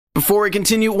Before we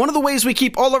continue, one of the ways we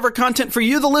keep all of our content for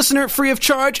you, the listener, free of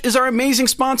charge is our amazing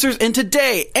sponsors, and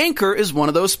today, Anchor is one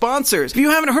of those sponsors. If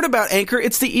you haven't heard about Anchor,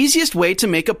 it's the easiest way to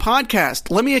make a podcast.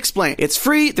 Let me explain. It's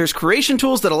free, there's creation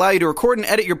tools that allow you to record and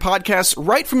edit your podcasts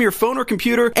right from your phone or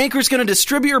computer. Anchor's going to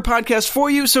distribute your podcast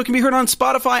for you so it can be heard on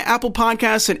Spotify, Apple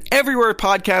Podcasts, and everywhere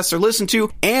podcasts are listened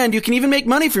to, and you can even make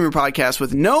money from your podcast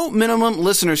with no minimum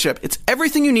listenership. It's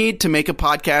everything you need to make a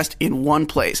podcast in one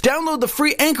place. Download the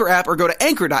free Anchor app or go to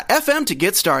anchor.fm to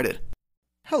get started.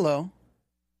 Hello.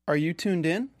 Are you tuned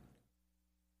in?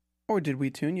 Or did we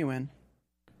tune you in?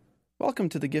 Welcome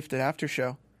to the Gifted After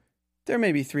Show. There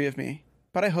may be 3 of me,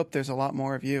 but I hope there's a lot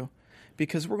more of you,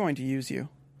 because we're going to use you.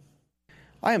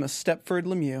 I am a Stepford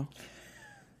Lemieux,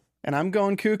 and I'm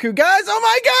going cuckoo. Guys, oh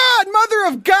my God! Mother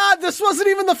of God, this wasn't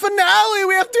even the finale!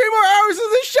 We have 3 more hours of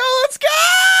this show! Let's go!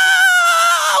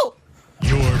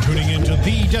 You're tuning into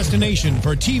the destination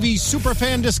for TV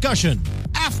superfan discussion,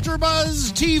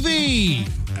 AfterBuzz TV.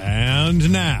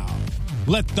 And now,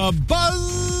 let the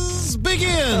buzz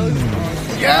begin.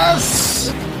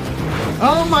 Yes!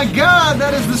 Oh my God,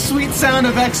 that is the sweet sound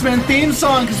of X-Men theme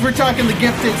song, because we're talking The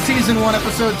Gifted Season 1,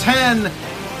 Episode 10,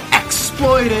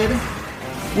 Exploited.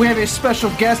 We have a special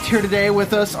guest here today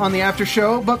with us on the After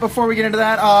Show, but before we get into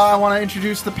that, I want to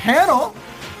introduce the panel.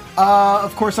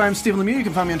 Of course, I'm Stephen Lemieux. You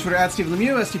can find me on Twitter at Stephen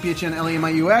Lemieux,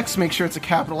 STPHNLEMIUX. Make sure it's a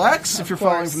capital X if you're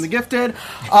following from The Gifted.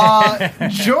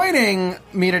 Joining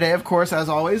me today, of course, as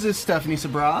always, is Stephanie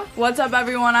Sabra. What's up,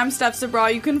 everyone? I'm Steph Sabra.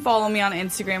 You can follow me on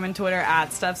Instagram and Twitter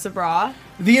at Steph Sabra.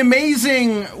 The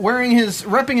amazing,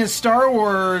 repping his Star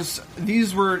Wars,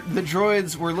 these were the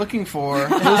droids we're looking for.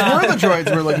 Those were the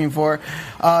droids we're looking for.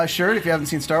 Shirt, if you haven't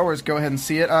seen Star Wars, go ahead and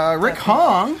see it. Rick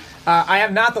Hong. I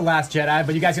am not the Last Jedi,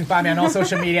 but you guys can find me on all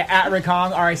social media at Rick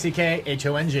Hong,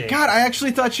 RICKHONG. God, I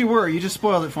actually thought you were. You just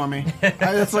spoiled it for me.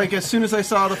 It's like as soon as I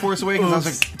saw The Force Awakens, I was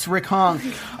like, it's Rick Hong.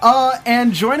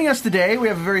 And joining us today, we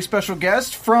have a very special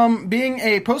guest from being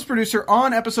a post-producer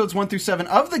on episodes 1 through 7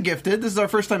 of The Gifted. This is our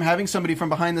first time having somebody from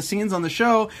behind the scenes on the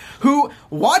show who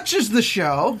watches the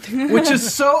show, which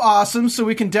is so awesome, so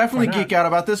we can definitely geek out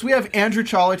about this. We have Andrew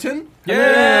Cholerton.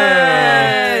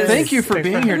 Yes! Thank you for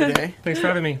being here today. Thanks for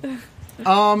having me.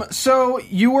 So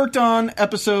you worked on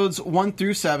episodes 1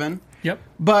 through 7. Yep.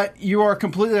 But you are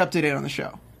completely up to date on the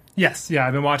show. Yes, yeah,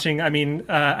 I've been watching. I mean,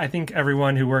 I think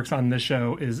everyone who works on this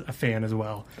show is a fan as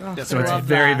well. Oh, so it's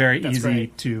very, very easy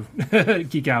to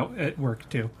geek out at work,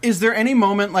 too. Is there any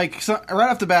moment, like, right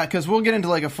off the bat, because we'll get into,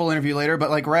 like, a full interview later, but,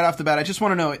 like, right off the bat, I just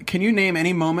want to know, can you name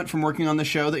any moment from working on the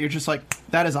show that you're just like,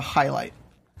 that is a highlight?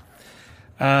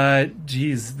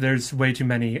 Geez, there's way too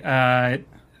many.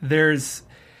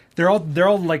 They're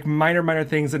all like minor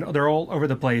things, and they're all over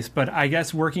the place. But I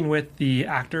guess working with the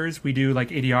actors, we do like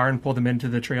ADR and pull them into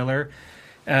the trailer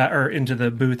or into the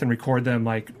booth and record them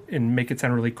and make it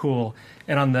sound really cool.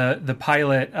 And on the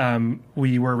pilot,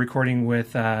 we were recording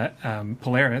with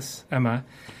Polaris, Emma.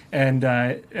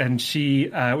 And she,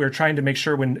 we were trying to make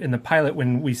sure when in the pilot,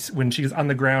 when she was on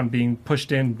the ground being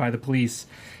pushed in by the police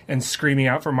and screaming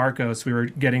out for Marcos, we were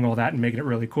getting all that and making it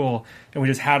really cool. And we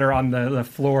just had her on the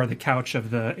floor, the couch of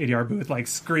the ADR booth, like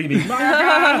screaming,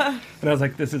 Marcos! And I was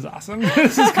like, this is awesome.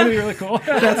 This is going to be really cool.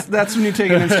 That's when you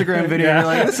take an Instagram video and you're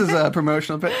like, this is a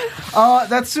promotional bit.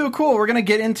 That's so cool. We're going to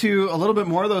get into a little bit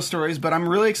more of those stories, but I'm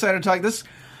really excited to talk this.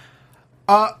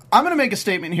 I'm going to make a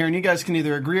statement here, and you guys can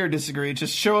either agree or disagree.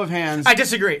 Just show of hands. I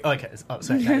disagree. Okay. Oh,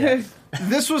 sorry. Yeah.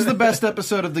 This was the best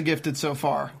episode of The Gifted so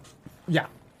far. Yeah.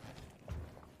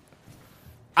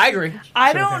 I agree.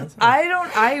 I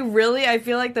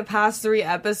feel like the past 3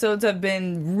 episodes have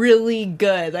been really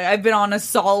good. Like, I've been on a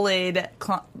solid,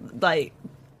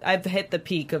 I've hit the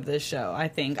peak of this show, I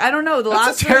think. I don't know.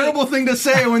 That's a terrible thing to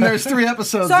say when there's 3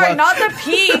 episodes Sorry, left. not the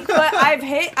peak, but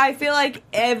I feel like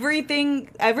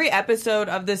every episode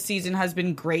of this season has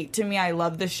been great to me. I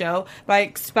love the show,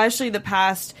 but especially the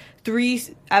past 3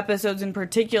 episodes in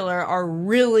particular are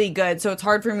really good, so it's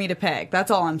hard for me to pick. That's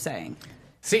all I'm saying.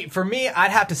 See, for me, I'd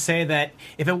have to say that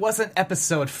if it wasn't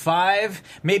episode 5,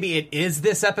 maybe it is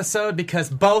this episode,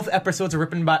 because both episodes are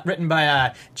written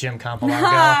by Jim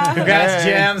Campolago. Congrats,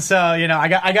 Jim. So, I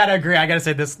gotta agree. I gotta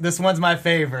say this one's my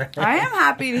favorite. I am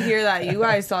happy to hear that you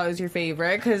guys thought it was your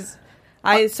favorite, because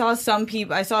I saw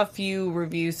a few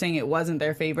reviews saying it wasn't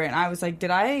their favorite, and I was like,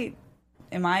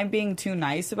 am I being too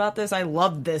nice about this? I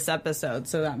loved this episode,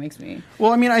 so that makes me...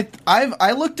 Well, I mean,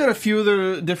 I looked at a few of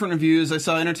the different reviews. I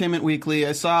saw Entertainment Weekly.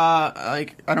 I saw, I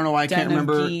don't know why I can't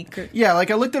remember. Yeah, I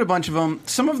looked at a bunch of them.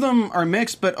 Some of them are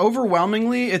mixed, but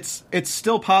overwhelmingly, it's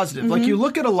still positive. Mm-hmm. You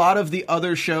look at a lot of the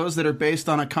other shows that are based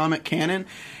on a comic canon,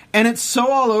 And it's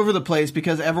so all over the place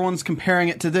because everyone's comparing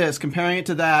it to this, comparing it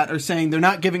to that, or saying they're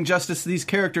not giving justice to these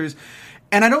characters.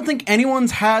 And I don't think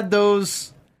anyone's had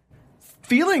those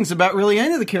feelings about really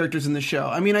any of the characters in the show.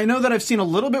 I mean, I know that I've seen a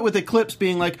little bit with Eclipse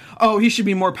being like, oh, he should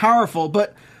be more powerful.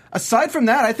 But aside from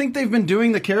that, I think they've been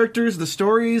doing the characters, the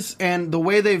stories, and the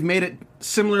way they've made it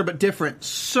similar but different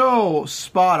so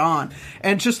spot on.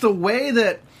 And just the way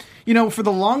that, you know, for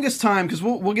the longest time, because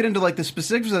we'll get into like the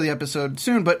specifics of the episode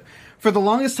soon, but for the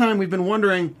longest time we've been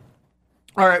wondering,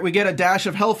 all right, we get a dash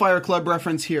of Hellfire Club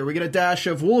reference here. We get a dash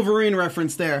of Wolverine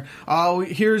reference there. Oh,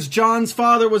 here's John's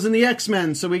father was in the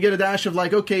X-Men, so we get a dash of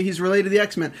like, okay, he's related to the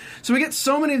X-Men. So we get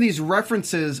so many of these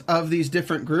references of these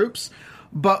different groups,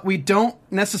 but we don't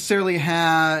necessarily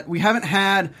we haven't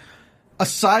had,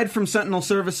 aside from Sentinel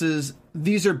Services,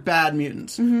 these are bad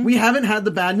mutants. Mm-hmm. We haven't had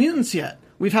the bad mutants yet.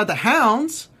 We've had the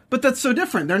Hounds, but that's so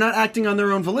different. They're not acting on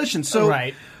their own volition. So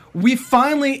right. We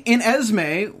finally, in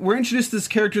Esme, we're introduced to this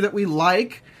character that we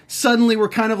like. Suddenly we're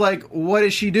kind of like, what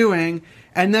is she doing?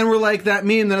 And then we're like that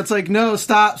meme that it's like, no,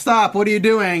 stop, what are you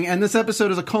doing? And this episode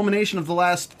is a culmination of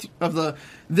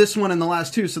this one and the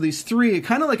last two. So these three,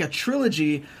 kind of like a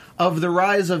trilogy of the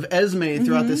rise of Esme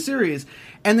throughout this series.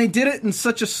 And they did it in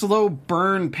such a slow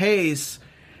burn pace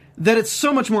that it's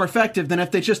so much more effective than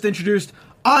if they just introduced,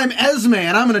 I'm Esme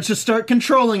and I'm going to just start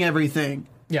controlling everything.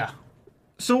 Yeah.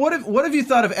 So what have you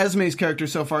thought of Esme's character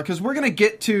so far? Because we're going to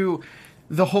get to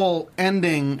the whole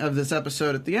ending of this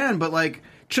episode at the end, but like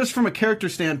just from a character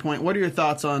standpoint, what are your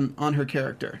thoughts on her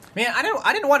character? Man,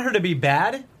 I didn't want her to be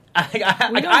bad. We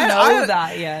don't know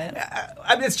that yet.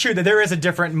 I mean, it's true that there is a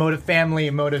different family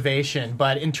motivation,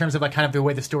 but in terms of like kind of the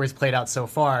way the story's played out so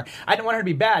far, I didn't want her to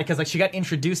be bad because like she got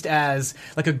introduced as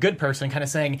like a good person, kind of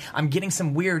saying, I'm getting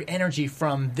some weird energy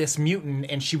from this mutant,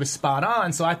 and she was spot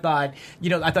on. So I thought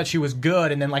she was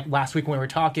good. And then like last week when we were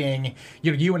talking,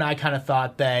 you and I kind of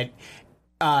thought that.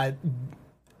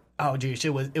 Oh geez, it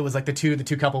was like the two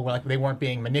couple were like they weren't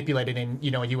being manipulated, and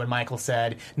you and Michael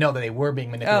said no, that they were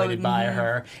being manipulated by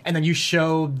her, and then you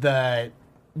showed the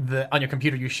on your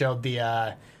computer you showed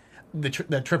the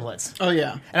triplets. Oh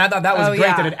yeah, and I thought that was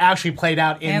great that it actually played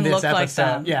out in this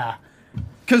episode. Like yeah,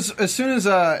 because as soon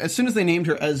as they named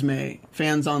her Esme,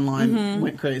 fans online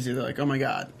went crazy. They're like, oh my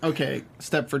god, okay,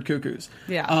 Stepford Cuckoos.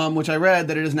 Yeah, which I read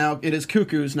that it is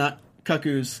Cuckoos, not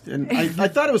Cuckoos, and I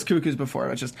thought it was Cuckoos before.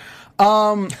 It was just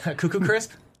Cuckoo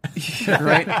Crisp,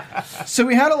 right? So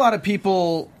we had a lot of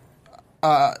people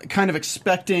kind of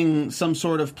expecting some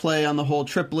sort of play on the whole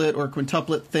triplet or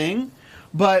quintuplet thing,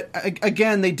 but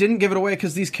again, they didn't give it away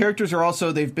because these characters are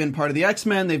also they've been part of the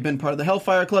X-Men, they've been part of the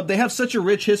Hellfire Club, they have such a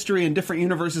rich history in different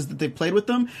universes that they've played with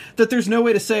them that there's no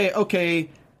way to say okay,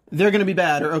 they're going to be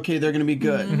bad, or okay, they're going to be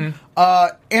good.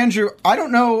 Mm-hmm. Andrew, I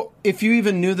don't know if you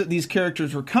even knew that these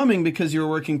characters were coming because you were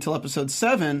working till episode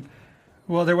 7.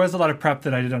 Well, there was a lot of prep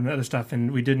that I did on other stuff,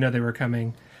 and we did know they were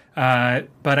coming. But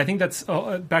I think that's,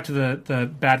 back to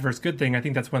the bad versus good thing, I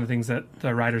think that's one of the things that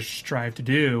the writers strive to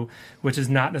do, which is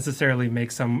not necessarily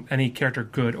make any character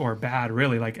good or bad,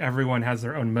 really. Like, everyone has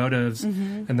their own motives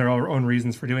and their own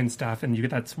reasons for doing stuff, and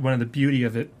that's one of the beauty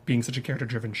of it being such a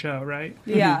character-driven show, right?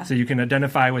 Yeah. So you can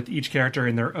identify with each character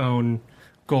in their own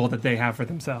goal that they have for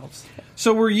themselves.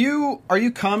 So are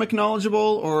you comic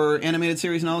knowledgeable or animated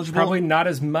series knowledgeable? Probably not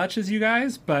as much as you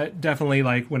guys, but definitely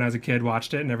like when I was a kid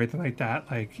watched it and everything like that,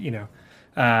 like,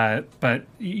 but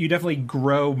you definitely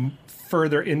grow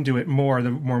further into it more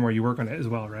the more and more you work on it as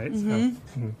well, right?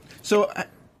 So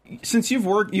since you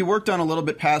worked on a little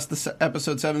bit past the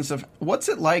episode 7 stuff, what's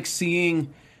it like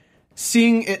seeing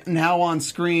it now on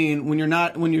screen when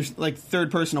you're like third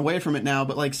person away from it now,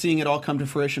 but like seeing it all come to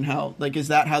fruition? Is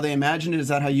that how they imagined it? Is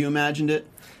that how you imagined it?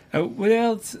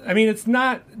 Well, it's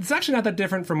actually not that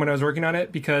different from when I was working on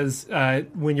it, because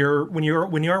when you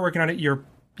are working on it,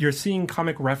 you're seeing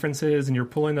comic references and you're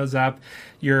pulling those up.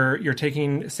 You're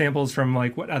taking samples from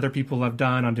like what other people have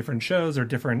done on different shows or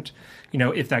different,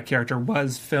 if that character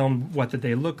was filmed, what did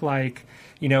they look like,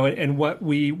 and what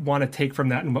we want to take from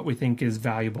that and what we think is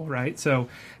valuable, right? So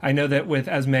I know that with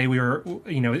Esme, we were,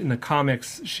 in the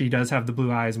comics, she does have the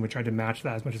blue eyes, and we tried to match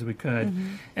that as much as we could.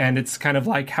 And it's kind of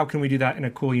like, how can we do that in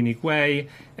a cool, unique way?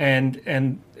 And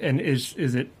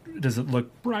does it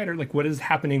look brighter? Like, what is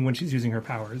happening when she's using her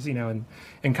powers, and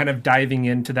kind of diving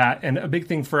into that. And a big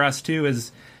thing for us too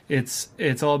is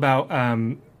it's all about,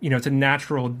 it's a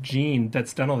natural gene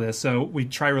that's done all this. So we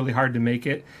try really hard to make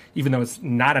it, even though it's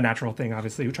not a natural thing,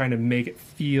 obviously, we're trying to make it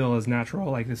feel as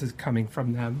natural, like this is coming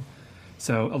from them.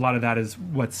 So a lot of that is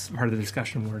what's part of the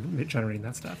discussion when we're generating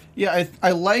that stuff. Yeah,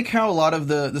 I like how a lot of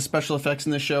the special effects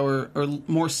in the show are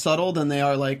more subtle than they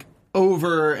are like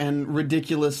over and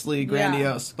ridiculously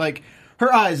grandiose. Like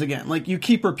her eyes again. Like, you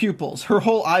keep her pupils. Her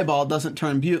whole eyeball doesn't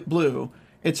turn blue.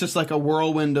 It's just like a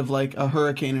whirlwind of like a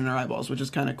hurricane in her eyeballs, which is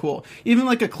kind of cool. Even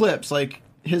like Eclipse, like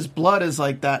his blood is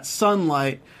like that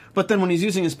sunlight, but then when he's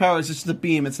using his powers, it's just a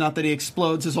beam. It's not that he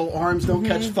explodes. His whole arms don't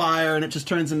catch fire, and it just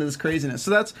turns into this craziness.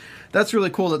 So that's really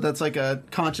cool that's like a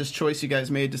conscious choice you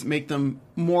guys made to make them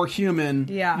more human.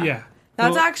 Yeah.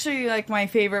 That's actually like my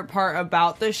favorite part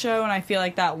about the show, and I feel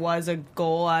like that was a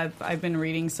goal. I've been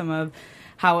reading some of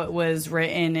how it was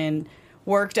written and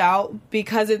worked out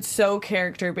because it's so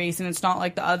character based, and it's not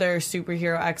like the other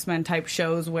superhero X-Men type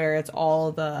shows where it's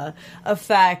all the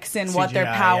effects and CGI, what their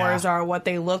powers are, what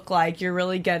they look like. You're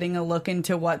really getting a look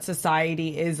into what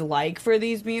society is like for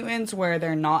these mutants where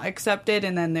they're not accepted,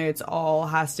 and then it's all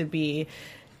has to be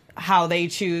how they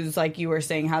choose, like you were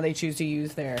saying, how they choose to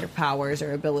use their powers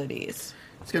or abilities.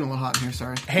 It's getting a little hot in here,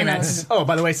 sorry. Hey, man. Oh,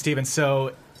 by the way, Steven,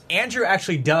 so Andrew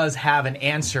actually does have an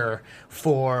answer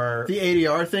for the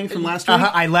ADR thing from last week.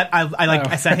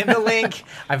 I sent him the link,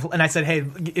 and I said, "Hey,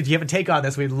 if you have a take on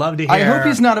this, we'd love to hear." I hope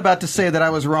he's not about to say that I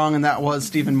was wrong and that was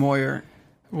Stephen Moyer.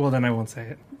 Well, then I won't say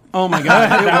it. Oh my god,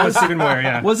 that was Stephen Moyer.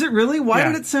 Yeah. Was it really? Why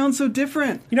did it sound so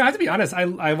different? You know, I have to be honest. I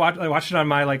watched it on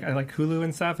my I like Hulu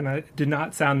and stuff, and it did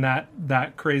not sound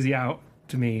that crazy out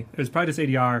to me. It was probably just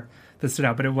ADR that stood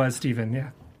out, but it was Stephen.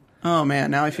 Yeah. Oh man,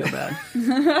 now I feel bad.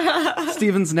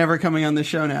 Steven's never coming on the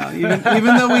show now. Even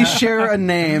though we share a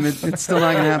name, it's still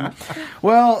not going to happen.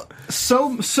 Well,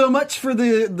 so much for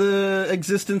the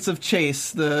existence of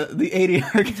Chase, the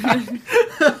ADR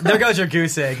guy. There goes your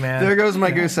goose egg, man. There goes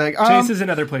my goose egg. Chase is in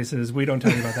other places. We don't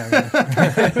tell you about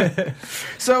that.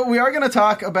 So we are going to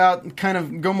talk about kind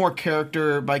of go more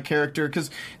character by character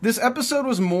because this episode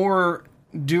was more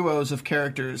duos of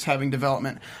characters having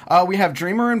development. We have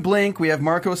Dreamer and Blink, we have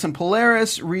Marcos and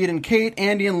Polaris, Reed and Kate,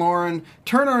 Andy and Lauren,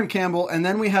 Turner and Campbell, and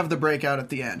then we have the breakout at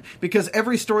the end. Because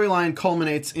every storyline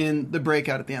culminates in the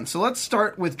breakout at the end. So let's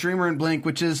start with Dreamer and Blink,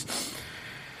 which is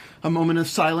a moment of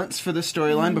silence for this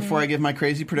storyline before I give my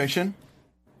crazy prediction.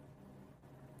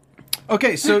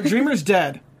 Okay, so Dreamer's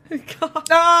dead. God.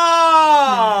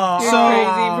 Oh!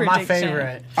 So my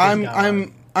favorite.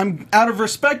 I'm out of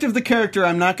respect of the character,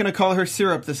 I'm not going to call her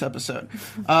Syrup this episode.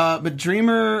 But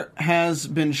Dreamer has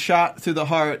been shot through the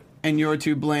heart, and you're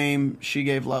to blame. She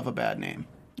gave love a bad name.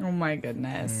 Oh my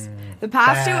goodness. The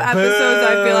past two episodes,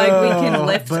 I feel like we can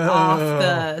lift off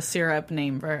the Syrup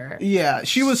name for her. Yeah,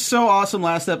 she was so awesome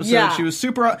last episode. Yeah. She was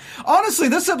super... Honestly,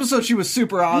 this episode she was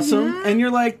super awesome, and you're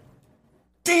like,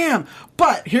 damn.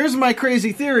 But here's my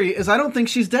crazy theory, is I don't think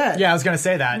she's dead. Yeah, I was going to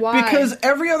say that. Why? Because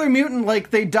every other mutant,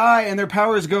 like, they die and their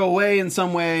powers go away in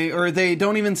some way, or they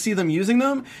don't even see them using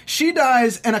them. She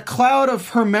dies, and a cloud of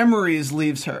her memories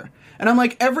leaves her. And I'm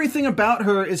like, everything about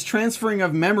her is transferring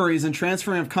of memories and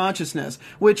transferring of consciousness,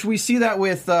 which we see that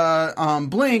with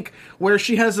Blink, where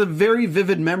she has a very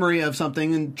vivid memory of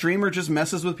something, and Dreamer just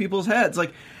messes with people's heads.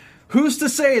 Like, who's to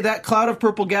say that cloud of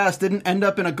purple gas didn't end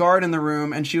up in a guard in the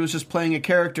room and she was just playing a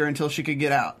character until she could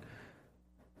get out?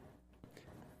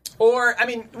 Or, I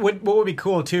mean, what would be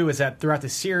cool, too, is that throughout the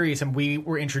series, and we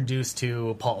were introduced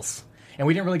to Pulse. And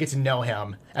we didn't really get to know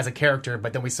him as a character,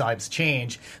 but then we saw his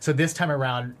change. So this time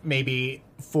around, maybe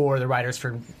for the writers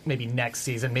for maybe next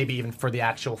season, maybe even for the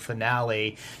actual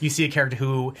finale, you see a character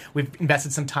who we've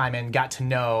invested some time in, got to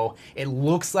know. It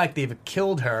looks like they've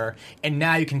killed her, and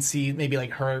now you can see maybe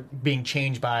like her being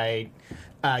changed by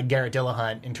Garrett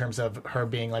Dillahunt in terms of her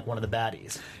being like one of the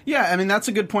baddies. Yeah, I mean, that's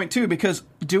a good point, too, because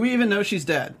do we even know she's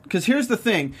dead? Because here's the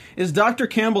thing, is Dr.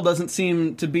 Campbell doesn't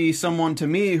seem to be someone, to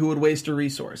me, who would waste a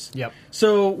resource. Yep.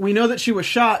 So we know that she was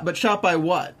shot, but shot by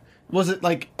what? Was it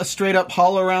like a straight-up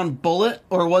hollow-round bullet,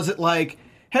 or was it like,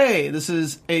 hey, this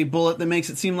is a bullet that makes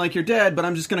it seem like you're dead, but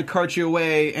I'm just going to cart you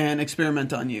away and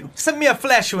experiment on you? Send me a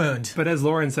flesh wound. But as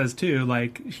Lauren says too,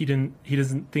 like he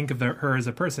doesn't think of her as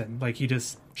a person. Like he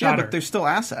just shot her. But they're still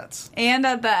assets. And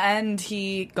at the end,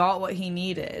 he got what he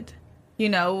needed. You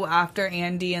know, after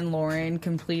Andy and Lauren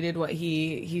completed what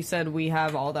he said, we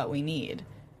have all that we need.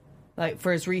 Like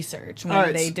for his research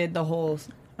when they did the whole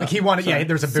like he wanted,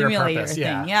 there's a bigger simulator purpose.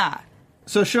 thing. Yeah.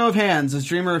 So show of hands, is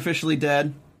Dreamer officially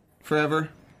dead forever?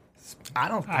 I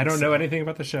don't know anything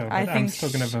about the show. But I'm still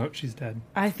going to vote she's dead.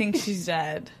 I think she's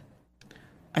dead.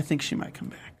 I think she might come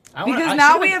back. Because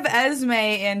now we have Esme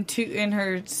and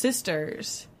her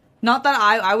sisters. Not that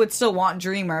I would still want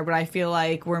Dreamer, but I feel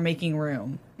like we're making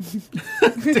room.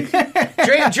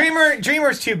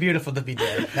 Dreamer's too beautiful to be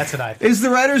dead. That's what I think. Is the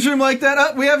writer's room like that?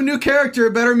 Oh, we have a new character.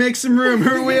 Better make some room.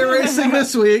 Who are we erasing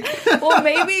this week? Well,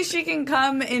 maybe she can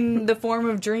come in the form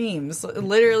of dreams.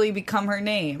 Literally become her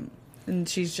name. and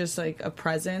she's just like a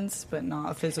presence, but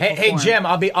not a physical Hey, form. Jim,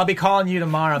 I'll be calling you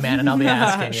tomorrow, man, and I'll be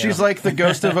asking you. She's like the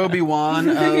ghost of Obi-Wan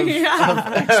of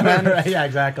X-Men. Yeah,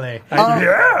 exactly.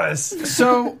 Yes.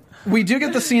 So we do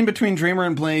get the scene between Dreamer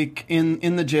and Blake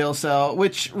in the jail cell,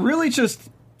 which really just,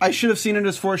 I should have seen it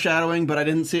as foreshadowing, but I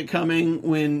didn't see it coming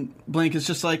when Blake is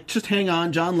just like, just hang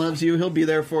on, John loves you, he'll be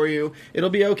there for you, it'll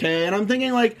be okay. And I'm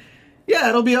thinking like, yeah,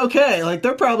 it'll be okay. Like,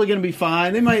 they're probably going to be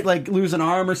fine. They might, like, lose an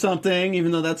arm or something,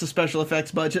 even though that's a special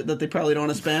effects budget that they probably don't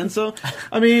want to spend. So,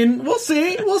 I mean, we'll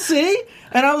see. We'll see.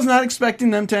 And I was not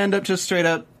expecting them to end up just straight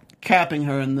up capping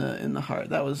her in the heart.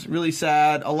 That was really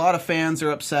sad. A lot of fans are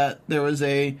upset. There was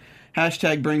a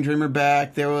hashtag Bring Dreamer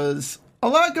Back. There was a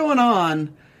lot going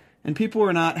on, and people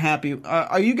were not happy.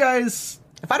 Are you guys...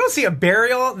 If I don't see a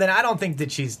burial, then I don't think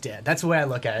that she's dead. That's the way I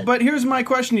look at it. But here's my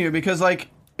question to you, because, like,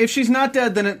 if she's not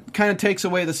dead, then it kind of takes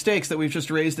away the stakes that we've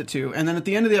just raised it to. And then at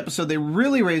the end of the episode, they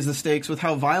really raise the stakes with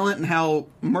how violent and how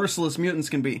merciless mutants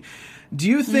can be. Do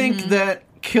you think that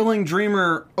killing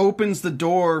Dreamer opens the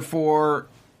door for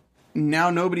now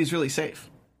nobody's really safe?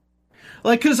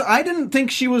 Like, because I didn't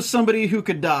think she was somebody who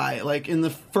could die, like, in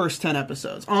the first 10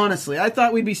 episodes. Honestly, I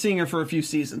thought we'd be seeing her for a few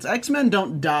seasons. X-Men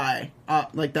don't die,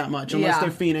 like, that much, unless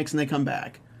they're Phoenix and they come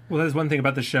back. Well, there's one thing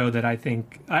about the show that I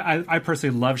think... I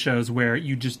personally love shows where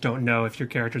you just don't know if your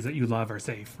characters that you love are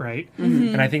safe, right?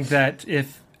 Mm-hmm. And I think that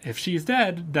if she's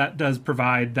dead, that does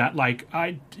provide that, like,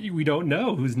 we don't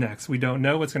know who's next. We don't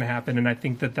know what's going to happen, and I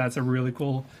think that that's a really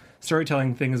cool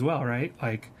storytelling thing as well, right?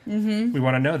 Like, we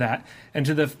want to know that. And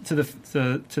to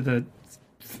the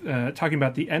talking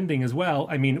about the ending as well,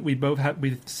 I mean,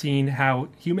 we've seen how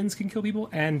humans can kill people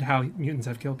and how mutants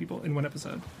have killed people in one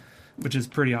episode, which is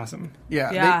pretty awesome.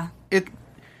 Yeah.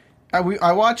 I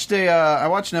watched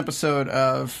an episode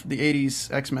of the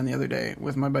 80s X-Men the other day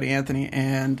with my buddy Anthony,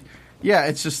 and yeah,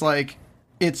 it's just like,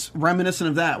 it's reminiscent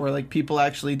of that, where like people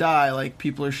actually die, like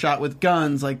people are shot with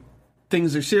guns, like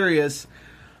things are serious,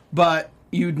 but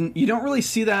you don't really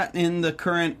see that in the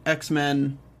current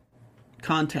X-Men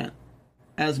content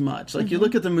as much. Like, you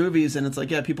look at the movies and it's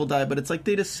like, yeah, people die, but it's like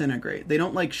they disintegrate. They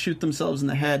don't like shoot themselves in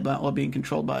the head while being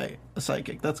controlled by a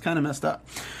psychic. That's kind of messed up.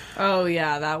 Oh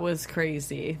yeah, that was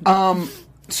crazy.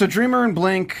 So Dreamer and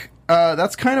Blink,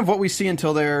 that's kind of what we see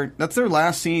until that's their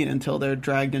last scene until they're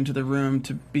dragged into the room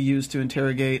to be used to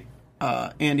interrogate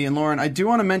Andy and Lauren. I do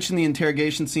want to mention the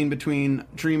interrogation scene between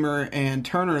Dreamer and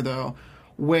Turner, though,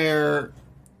 where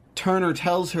Turner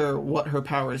tells her what her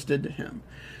powers did to him.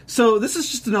 So this is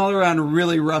just an all-around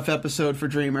really rough episode for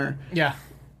Dreamer. Yeah.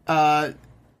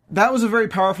 That was a very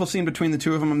powerful scene between the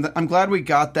two of them. I'm glad we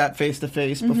got that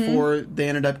face-to-face before they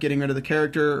ended up getting rid of the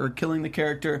character or killing the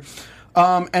character.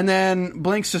 And then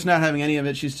Blink's just not having any of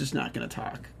it. She's just not going to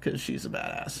talk because she's a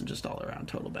badass and just all-around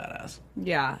total badass.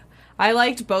 Yeah. I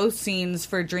liked both scenes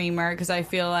for Dreamer because I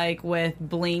feel like with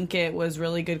Blink it was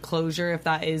really good closure if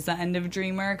that is the end of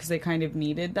Dreamer because they kind of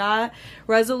needed that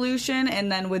resolution.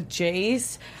 And then with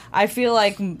Jace, I feel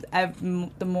like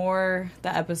the more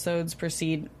the episodes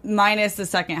proceed, minus the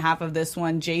second half of this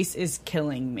one, Jace is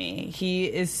killing me. He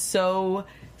is so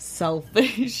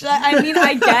selfish. I mean,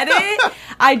 I get it.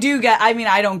 I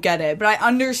don't get it, but I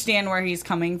understand where he's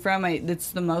coming from.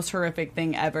 It's the most horrific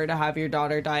thing ever to have your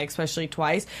daughter die, especially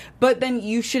twice. But then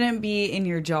you shouldn't be in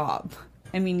your job.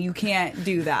 I mean, you can't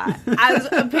do that.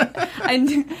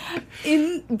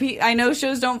 I know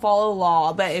shows don't follow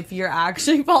law, but if you're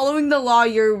actually following the law,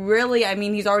 you're really, I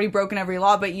mean, he's already broken every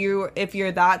law, but if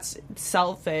you're that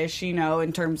selfish, you know,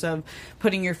 in terms of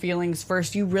putting your feelings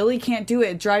first, you really can't do it.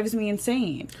 It drives me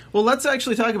insane. Well, let's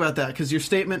actually talk about that, because your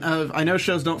statement of, I know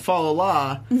shows don't follow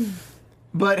law,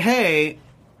 but hey,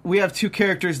 we have two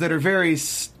characters that are very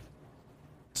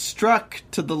struck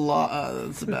to the law.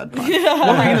 That's a bad pun. Yeah.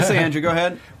 What were you going to say, Andrew? Go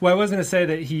ahead. Well, I was going to say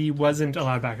that he wasn't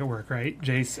allowed back at work, right?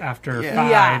 Jace, after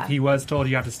 5, he was told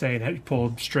you have to stay and had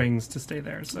pulled strings to stay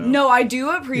there. So no, I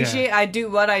do appreciate.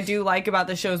 What I do like about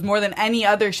the show is more than any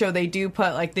other show, they do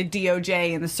put like the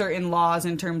DOJ and the certain laws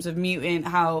in terms of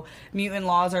how mutant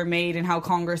laws are made and how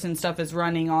Congress and stuff is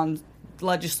running on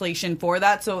legislation for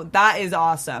that, so that is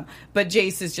awesome. But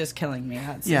Jace is just killing me.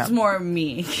 It's more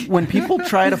me. When people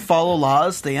try to follow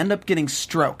laws, they end up getting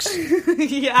strokes.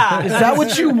 Yeah. Is that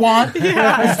what you want?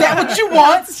 Yeah. Is that what you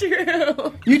want? That's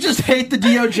true. You just hate the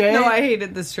DOJ? No, I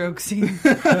hated the stroke scene.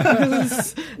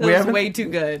 It was way too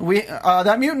good.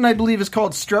 That mutant, I believe, is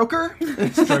called Stroker.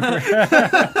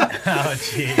 Oh,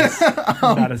 jeez.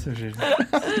 Not associated.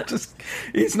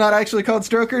 He's not actually called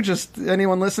Stroker, just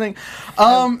anyone listening.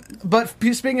 But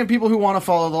speaking of people who want to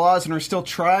follow the laws and are still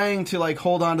trying to like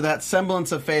hold on to that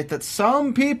semblance of faith that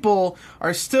some people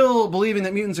are still believing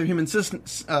that mutants are human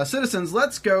citizens,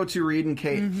 let's go to Reed and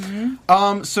Kate.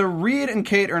 So Reed and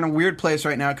Kate are in a weird place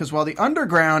right now because while the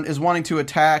Underground is wanting to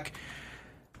attack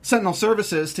Sentinel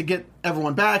Services to get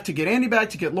everyone back, to get Andy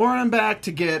back, to get Lauren back,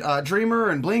 to get Dreamer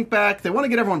and Blink back, they want to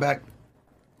get everyone back.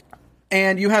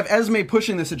 And you have Esme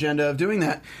pushing this agenda of doing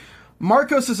that.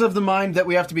 Marcos is of the mind that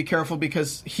we have to be careful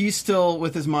because he's still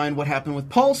with his mind what happened with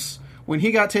Pulse when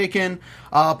he got taken.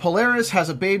 Polaris has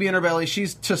a baby in her belly.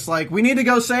 She's just like, we need to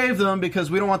go save them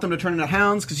because we don't want them to turn into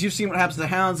hounds because you've seen what happens to the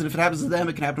hounds, and if it happens to them,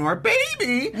 it can happen to our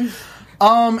baby.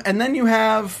 And then you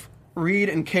have Reed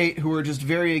and Kate who are just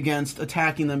very against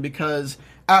attacking them because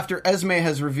after Esme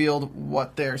has revealed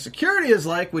what their security is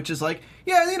like, which is like,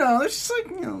 yeah, there's just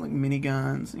like, like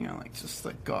miniguns, like just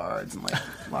like guards and like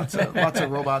lots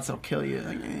of robots that'll kill you.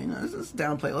 Like, this is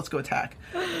downplay. Let's go attack.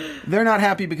 They're not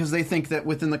happy because they think that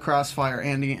within the crossfire,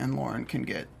 Andy and Lauren can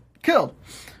get killed.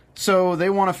 So they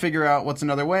want to figure out what's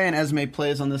another way, and Esme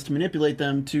plays on this to manipulate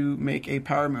them to make a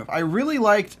power move. I really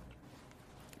liked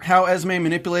how Esme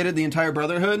manipulated the entire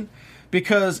Brotherhood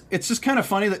because it's just kind of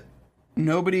funny that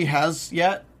nobody has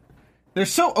yet. They're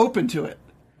so open to it.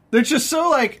 They're just so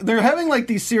like, they're having like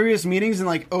these serious meetings in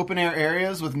like open air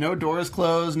areas with no doors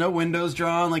closed, no windows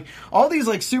drawn, like all these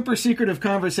like super secretive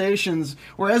conversations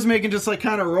where Esme can just like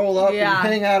kind of roll up and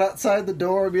hang out outside the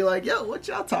door and be like, yo, what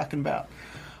y'all talking about?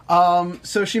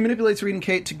 So she manipulates Reed and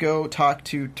Kate to go talk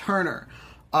to Turner.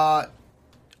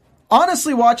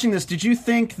 Honestly, watching this, did you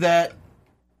think that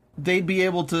they'd be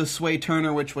able to sway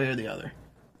Turner which way or the other?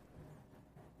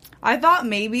 I thought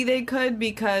maybe they could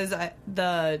because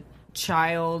the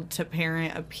child to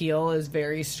parent appeal is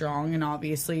very strong and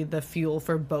obviously the fuel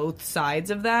for both sides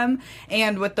of them.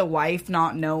 And with the wife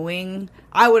not knowing,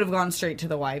 I would have gone straight to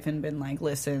the wife and been like,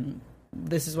 listen,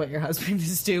 this is what your husband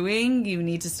is doing. You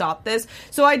need to stop this.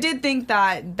 So I did think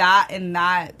that in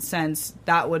that sense,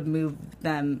 that would move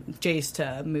them, Jace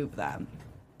to move them.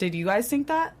 Did you guys think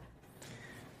that?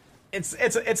 It's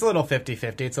a little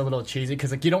 50-50. It's a little cheesy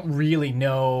because like you don't really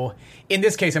know. In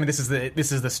this case, I mean, this is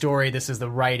the story, this is the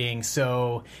writing.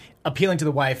 So appealing to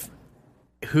the wife,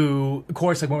 who, of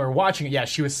course, like when we were watching it, yeah,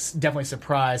 she was definitely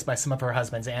surprised by some of her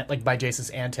husband's by Jace's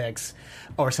antics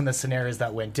or some of the scenarios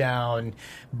that went down.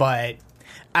 But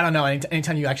I don't know.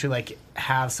 Anytime you actually like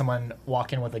have someone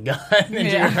walk in with a gun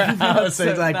into your house, so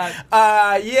it's like,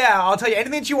 yeah, I'll tell you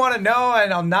anything that you want to know,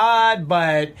 and I'll nod.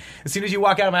 But as soon as you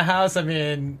walk out of my house, I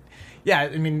mean. Yeah,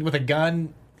 I mean, with a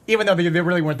gun, even though they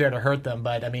really weren't there to hurt them,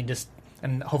 but I mean,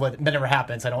 and hopefully that never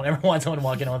happens. I don't ever want someone to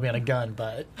walk in with me on a gun,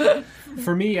 but.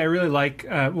 For me, I really like,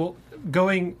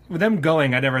 going, I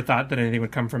never thought that anything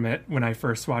would come from it when I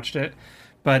first watched it.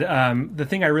 But the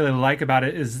thing I really like about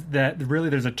it is that really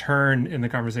there's a turn in the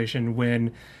conversation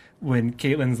when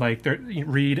Caitlin's like,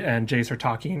 Reed and Jace are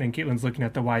talking, and Caitlin's looking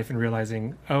at the wife and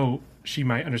realizing, oh, she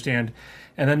might understand.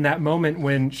 And then that moment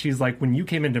when she's like, when you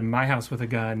came into my house with a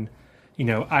gun,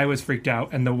 I was freaked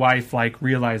out, and the wife like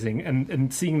realizing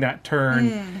and seeing that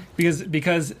turn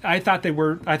because I thought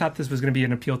this was going to be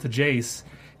an appeal to Jace,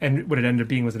 and what it ended up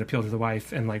being was an appeal to the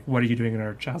wife, and like, what are you doing in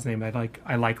our child's name? I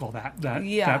like all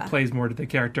that plays more to the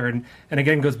character, and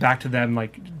again goes back to them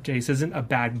like Jace isn't a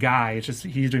bad guy. It's just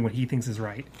he's doing what he thinks is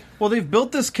right. Well, they've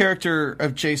built this character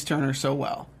of Jace Turner so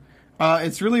well.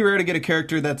 It's really rare to get a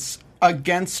character that's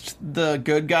against the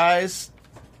good guys,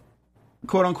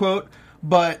 quote unquote,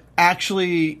 but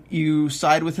actually you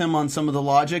side with him on some of the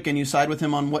logic and you side with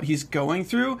him on what he's going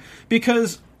through.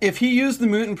 Because if he used the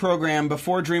mutant program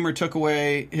before Dreamer took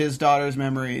away his daughter's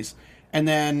memories and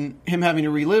then him having to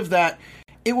relive that,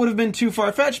 it would have been too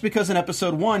far-fetched because in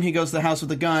episode 1 he goes to the house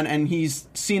with a gun and he's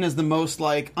seen as the most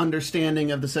like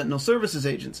understanding of the Sentinel Services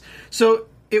agents. So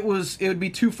it would be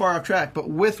too far off track. But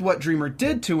with what Dreamer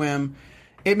did to him,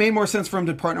 it made more sense for him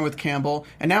to partner with Campbell.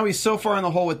 And now he's so far in the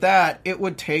hole with that, it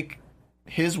would take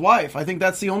his wife. I think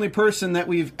that's the only person that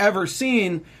we've ever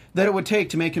seen that it would take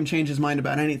to make him change his mind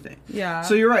about anything. Yeah.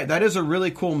 So you're right. That is a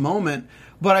really cool moment.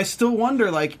 But I still wonder,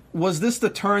 like, was this the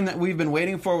turn that we've been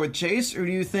waiting for with Jace? Or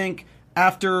do you think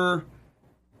after...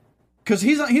 Because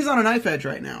he's on a knife edge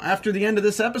right now. After the end of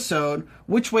this episode,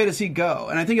 which way does he go?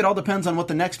 And I think it all depends on what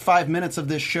the next 5 minutes of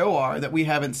this show are that we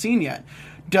haven't seen yet.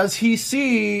 Does he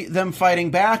see them fighting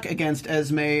back against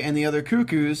Esme and the other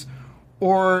cuckoos?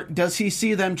 Or does he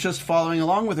see them just following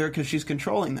along with her because she's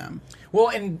controlling them? Well,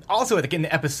 and also in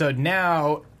the episode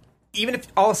now, even if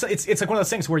also it's like one of those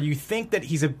things where you think that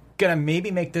he's gonna maybe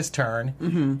make this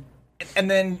turn, and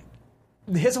then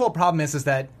his whole problem is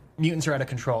that mutants are out of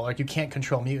control. Like, you can't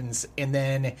control mutants. And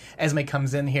then Esme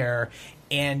comes in here,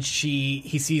 and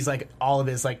he sees, like, all of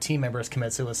his, like, team members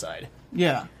commit suicide.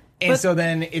 Yeah. And so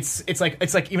then it's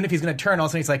like even if he's going to turn, all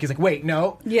of a sudden he's like, wait,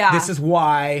 no. Yeah. This is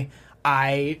why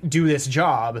I do this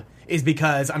job, is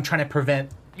because I'm trying to prevent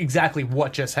exactly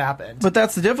what just happened. But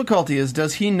that's the difficulty, is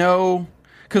does he know...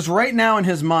 Because right now in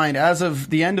his mind, as of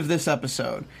the end of this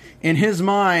episode, in his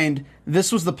mind,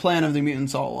 this was the plan of the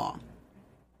mutants all along.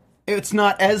 It's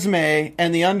not Esme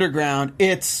and the Underground,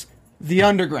 it's the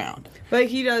Underground. But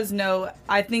he does know.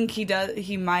 I think he does.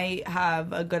 He might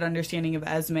have a good understanding of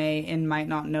Esme and might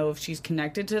not know if she's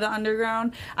connected to the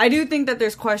Underground. I do think that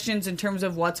there's questions in terms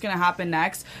of what's going to happen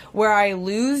next. Where I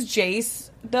lose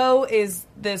Jace, though, is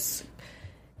this.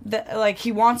 Like,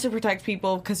 he wants to protect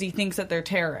people because he thinks that they're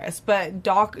terrorists. But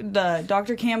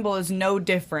Dr. Campbell is no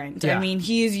different. Yeah. I mean,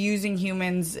 he is using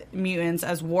mutants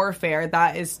as warfare.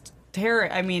 That is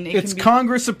terror. I mean, It's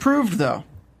Congress approved, though.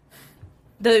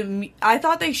 I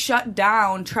thought they shut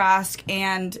down Trask,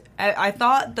 and I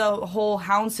thought the whole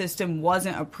Hound system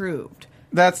wasn't approved.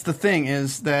 That's the thing,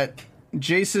 is that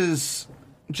Jace's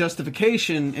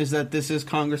justification is that this is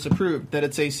Congress approved, that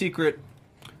it's a secret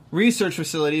research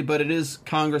facility, but it is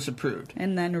Congress approved.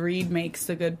 And then Reed makes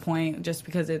the good point, just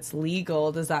because it's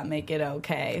legal, does that make it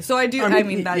okay? So I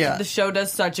mean the show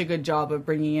does such a good job of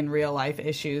bringing in real life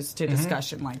issues to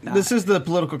discussion like that. This is the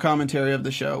political commentary of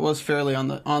the show. It was fairly on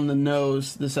the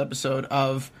nose this episode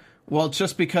of, well,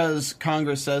 just because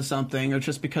Congress says something or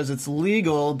just because it's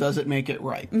legal, does it make it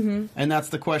right? Mm-hmm. And that's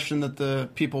the question that the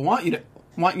people want you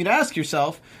to ask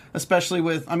yourself, especially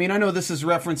with, I mean, I know this is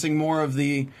referencing more of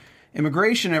the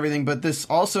immigration and everything, but this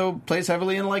also plays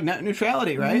heavily in, like, net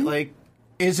neutrality, right? Mm-hmm. Like,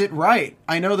 is it right?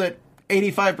 I know that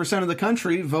 85% of the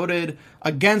country voted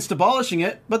against abolishing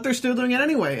it, but they're still doing it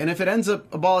anyway. And if it ends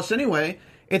up abolished anyway,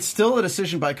 it's still a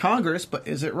decision by Congress, but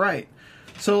is it right?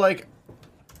 So, like,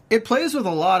 it plays with a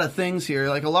lot of things here,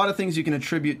 like a lot of things you can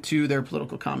attribute to their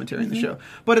political commentary in the show.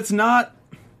 But it's not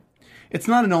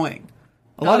annoying.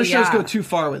 A lot of shows go too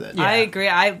far with it. Yeah. I agree.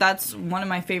 That's one of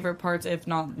my favorite parts, if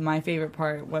not my favorite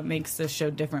part. What makes this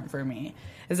show different for me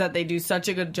is that they do such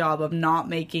a good job of not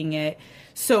making it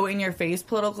so in-your-face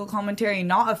political commentary,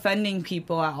 not offending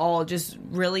people at all, just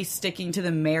really sticking to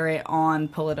the merit on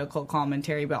political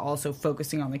commentary, but also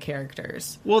focusing on the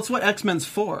characters. Well, it's what X-Men's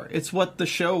for. It's what the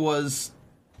show was.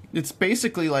 It's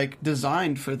basically, like,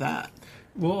 designed for that.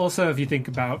 Well, also, if you think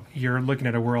about, you're looking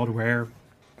at a world where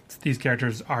these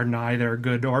characters are neither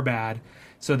good or bad,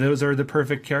 so those are the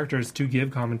perfect characters to give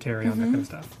commentary on that kind of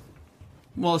stuff.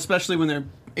 Well, especially when they're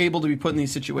able to be put in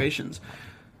these situations.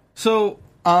 So,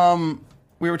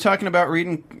 we were talking about Reed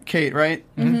and Kate, right?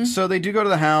 Mm-hmm. So they do go to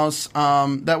the house.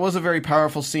 That was a very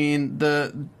powerful scene.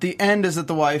 The end is that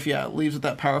the wife, leaves with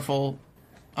that powerful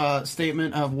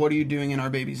statement of, "What are you doing in our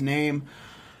baby's name?"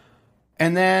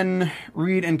 And then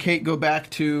Reed and Kate go back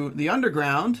to the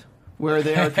Underground, where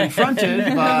they are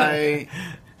confronted by...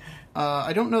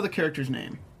 I don't know the character's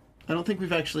name. I don't think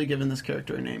we've actually given this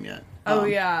character a name yet.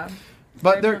 Yeah.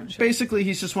 But they're basically,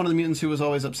 he's just one of the mutants who was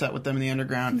always upset with them in the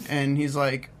Underground, and he's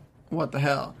like, what the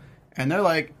hell? And they're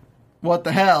like, what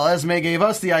the hell? Esme gave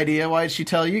us the idea. Why did she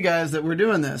tell you guys that we're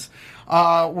doing this?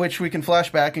 Which we can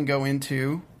flash back and go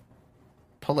into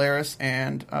Polaris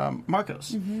and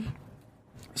Marcos. Mm-hmm.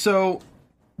 So...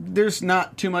 there's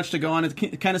not too much to go on.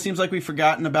 It kind of seems like we've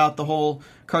forgotten about the whole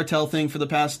cartel thing for the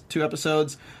past 2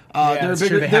 episodes. It's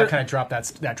true. They have kind of dropped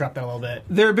that a little bit.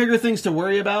 There are bigger things to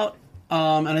worry about,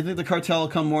 and I think the cartel will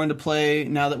come more into play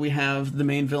now that we have the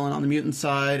main villain on the mutant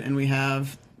side, and we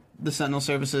have the Sentinel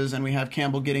services, and we have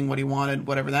Campbell getting what he wanted,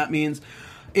 whatever that means.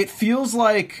 It feels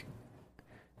like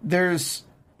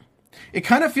it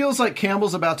kind of feels like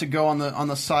Campbell's about to go on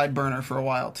the side burner for a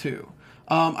while too.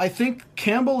 I think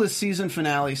Campbell is season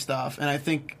finale stuff, and I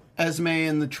think Esme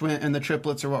and the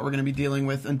triplets are what we're going to be dealing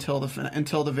with until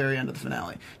the very end of the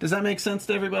finale. Does that make sense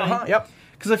to everybody? Yep.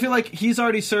 Because I feel like he's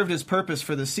already served his purpose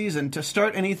for this season. To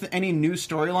start any new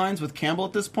storylines with Campbell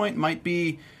at this point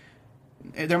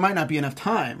there might not be enough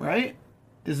time, right?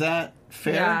 Is that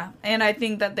fair? Yeah, and I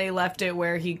think that they left it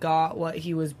where he got what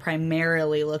he was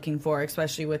primarily looking for,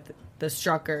 especially with the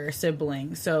Strucker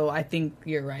sibling. So I think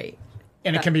you're right.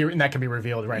 And that can be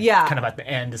revealed, right? Yeah. Kind of at the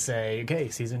end to say, okay,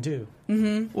 season 2.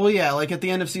 Mm-hmm. Well, yeah, like at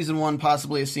the end of season 1,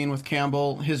 possibly a scene with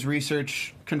Campbell, his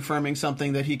research confirming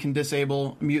something that he can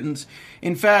disable mutants.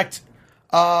 In fact,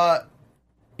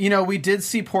 we did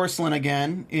see Porcelain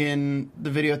again in the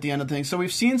video at the end of the thing. So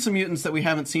we've seen some mutants that we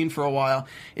haven't seen for a while.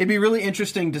 It'd be really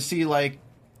interesting to see, like,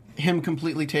 him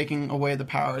completely taking away the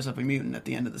powers of a mutant at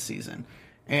the end of the season.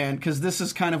 And because this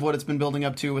is kind of what it's been building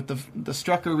up to with the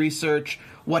Strucker research,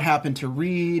 what happened to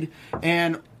Reed.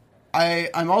 And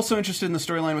I'm also interested in the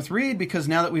storyline with Reed because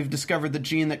now that we've discovered the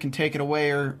gene that can take it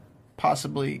away or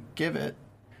possibly give it,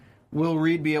 will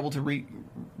Reed be able to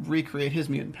recreate his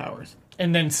mutant powers?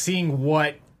 And then seeing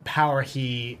what power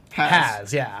he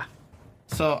has. Yeah.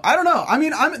 So, I don't know. I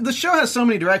mean, the show has so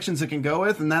many directions it can go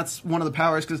with, and that's one of the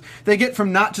powers, because they get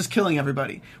from not just killing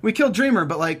everybody. We killed Dreamer,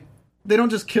 but, like, they don't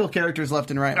just kill characters left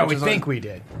and right. Oh, we think we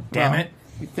did. Damn it.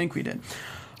 We think we did.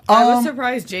 I was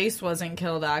surprised Jace wasn't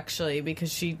killed, actually,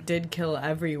 because she did kill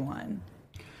everyone.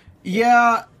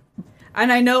 Yeah.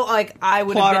 And I know, like, I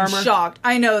would have been armor. shocked.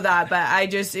 I know that, but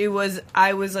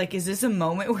I was like, is this a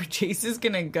moment where Jace is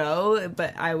going to go?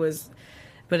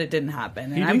 But it didn't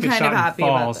happen. And I'm kind of happy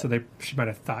about that. So she might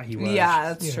have thought he was.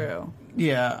 Yeah, that's true.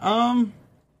 Yeah.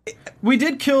 We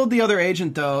did kill the other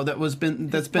agent though that's been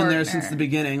there since the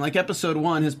beginning. Like episode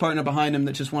 1, his partner behind him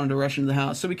that just wanted to rush into the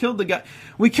house. So we killed the guy.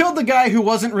 We killed the guy who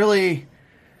wasn't really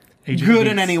Agent good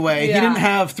Weeks. In any way. Yeah. He didn't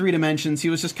have 3 dimensions. He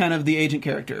was just kind of the agent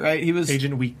character, right? He was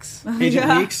Agent Weeks.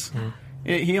 Agent Weeks. Mm-hmm.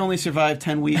 He only survived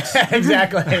 10 weeks.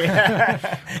 Exactly.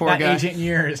 Poor not guy. Agent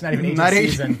years, not even agent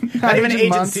season. Not even agent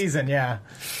months. Season, yeah.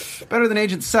 Better than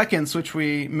Agent Seconds, which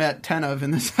we met 10 of in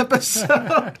this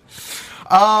episode.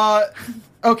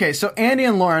 Okay, so Andy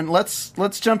and Lauren,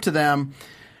 let's jump to them.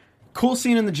 Cool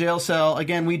scene in the jail cell.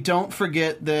 Again, we don't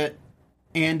forget that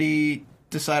Andy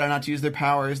decided not to use their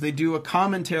powers. They do a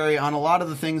commentary on a lot of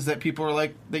the things that people are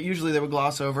like, that usually they would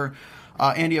gloss over.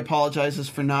 Andy apologizes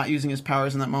for not using his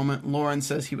powers in that moment. Lauren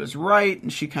says he was right,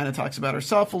 and she kind of talks about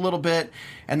herself a little bit,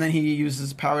 and then he uses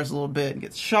his powers a little bit and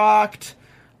gets shocked.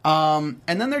 And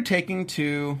then they're taking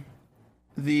to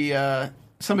the...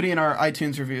 somebody in our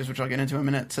iTunes reviews, which I'll get into in a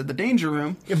minute, said the Danger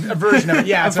Room. A version of it,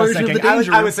 yeah. That's what I was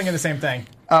thinking. I was thinking the same thing.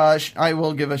 I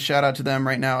will give a shout out to them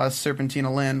right now, as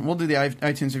Serpentina Lynn. We'll do the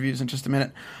iTunes reviews in just a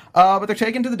minute. But they're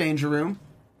taken to the Danger Room,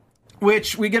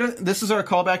 which we get this is our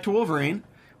callback to Wolverine,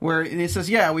 where he says,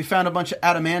 yeah, we found a bunch of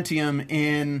adamantium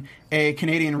in a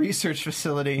Canadian research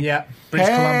facility. Yeah,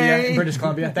 British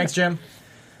Columbia. Thanks, Jim.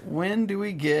 When do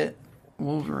we get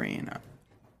Wolverine?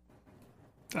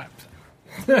 I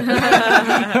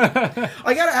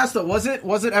gotta ask though, was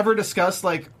it ever discussed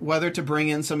like whether to bring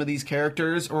in some of these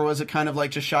characters, or was it kind of like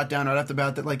just shot down right off the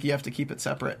bat that like you have to keep it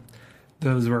separate?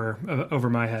 Those were over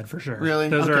my head for sure. Really?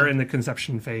 Those are in the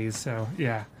conception phase, so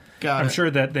yeah. I'm sure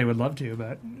that they would love to,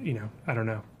 but I don't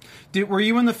know. Were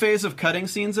you in the phase of cutting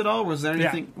scenes at all? Was there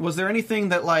anything? Yeah. Was there anything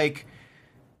that like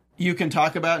you can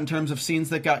talk about in terms of scenes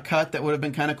that got cut that would have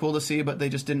been kind of cool to see, but they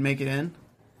just didn't make it in?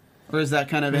 Or is that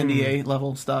kind of NDA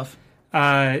level stuff?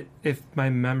 If my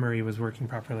memory was working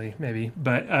properly, maybe.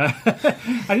 But I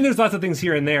think there's lots of things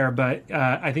here and there, but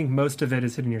I think most of it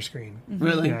is hitting your screen. Mm-hmm.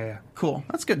 Really? Yeah. Cool.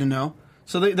 That's good to know.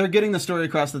 So they're getting the story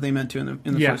across that they meant to in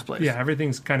the first place. Yeah,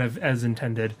 everything's kind of as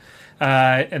intended.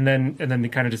 And then they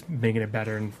kind of just making it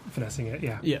better and finessing it.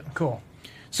 Yeah. Yeah, cool.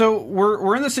 So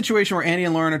we're in the situation where Andy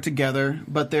and Lauren are together,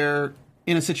 but they're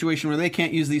in a situation where they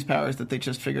can't use these powers that they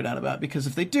just figured out about, because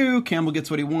if they do, Campbell gets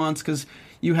what he wants, because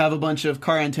you have a bunch of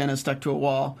car antennas stuck to a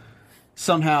wall,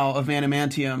 somehow of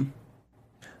adamantium.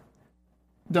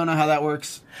 Don't know how that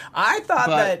works. I thought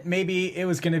that maybe it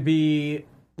was going to be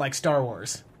like Star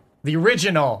Wars. The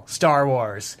original Star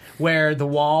Wars, where the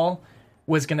wall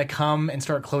was going to come and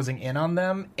start closing in on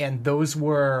them, and those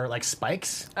were like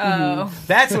spikes. Oh,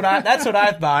 that's what I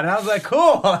thought, and I was like,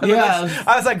 cool. Yeah,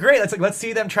 I was like, great. Let's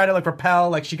see them try to like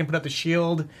repel. Like she can put up the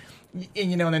shield,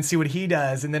 and then see what he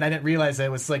does. And then I didn't realize that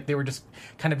it was like they were just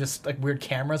kind of just like weird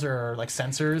cameras or like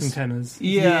sensors, antennas.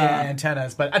 Yeah,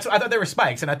 antennas. But I thought they were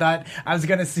spikes, and I thought I was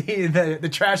going to see the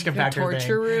trash compactor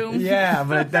torture room. Yeah,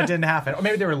 but that didn't happen. Or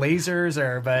maybe they were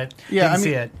lasers, but didn't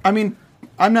see it. I mean,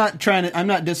 I'm not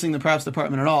dissing the props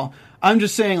department at all. I'm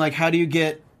just saying, like, how do you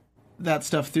get that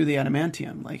stuff through the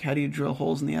adamantium? Like, how do you drill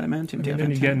holes in the adamantium?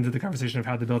 Then you get into the conversation of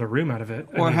how they build a room out of it,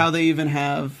 how they even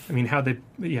have. How they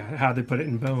put it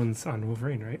in bones on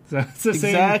Wolverine, right? So it's the same.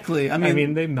 Exactly. I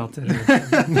mean, they melted it.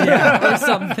 Or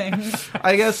something.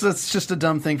 I guess that's just a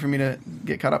dumb thing for me to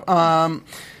get caught up.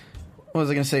 What was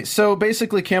I going to say? So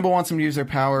basically, Campbell wants them to use their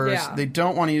powers. Yeah. They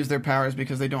don't want to use their powers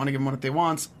because they don't want to give them what they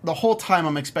want. The whole time,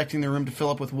 I'm expecting the room to fill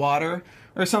up with water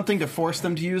or something to force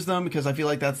them to use them, because I feel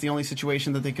like that's the only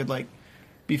situation that they could like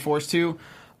be forced to.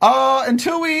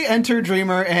 Until we enter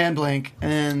Dreamer and Blink,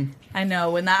 and I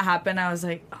know when that happened, I was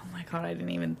like, oh my god, I didn't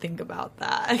even think about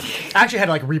that. I actually had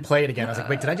to like replay it again. I was like,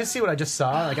 wait, did I just see what I just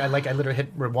saw? I literally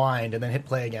hit rewind and then hit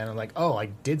play again. I'm like, oh, I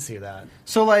did see that.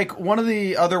 So like one of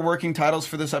the other working titles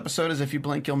for this episode is "If You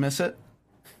Blink, You'll Miss It."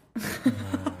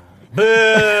 Boo!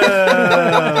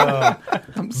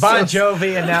 Bon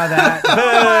Jovi and now that. Boo! Oh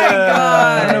my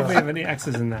I don't know god. if we have any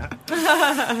X's in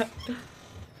that.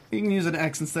 You can use an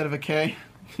X instead of a K.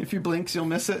 If you blinks, you'll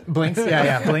miss it. Blinks?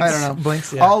 Yeah. Blinks. I don't know.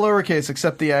 Blinks, yeah. All lowercase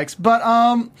except the X. But,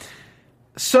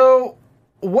 so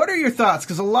what are your thoughts?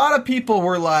 Because a lot of people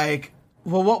were like,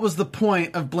 well, what was the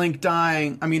point of Blink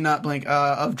dying? I mean, not Blink,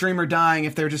 of Dreamer dying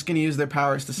if they're just going to use their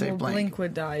powers to save Well, Blink? Blink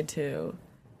would die too.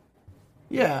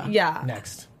 Yeah. Yeah.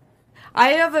 Next.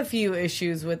 I have a few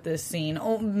issues with this scene,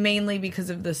 mainly because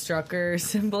of the Strucker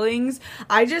siblings.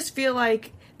 I just feel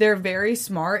like they're very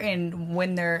smart, and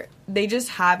when they just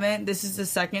haven't, this is the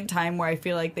second time where I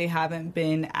feel like they haven't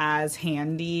been as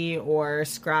handy or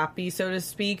scrappy, so to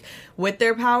speak, with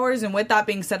their powers. And with that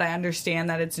being said, I understand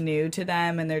that it's new to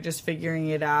them and they're just figuring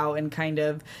it out and kind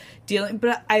of dealing,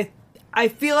 but I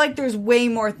feel like there's way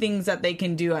more things that they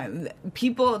can do.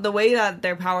 People, the way that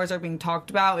their powers are being talked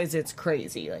about is it's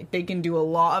crazy. Like, they can do a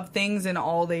lot of things, and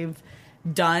all they've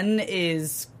done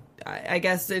is, I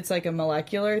guess it's like a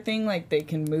molecular thing. Like, they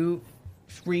can move,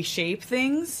 reshape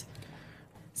things.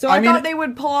 So I thought they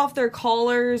would pull off their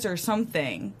collars or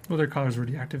something. Well, their collars were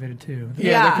deactivated too. Yeah,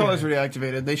 their Yeah. colors were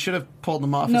deactivated. They should have pulled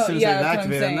them off No, as soon as yeah, they that's what I'm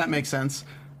activated them. saying. That makes sense.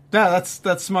 Yeah,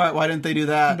 that's smart. Why didn't they do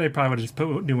that? They probably would have just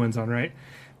put new ones on, right?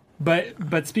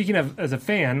 But speaking of, as a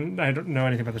fan, I don't know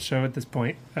anything about the show at this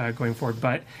point going forward,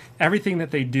 but everything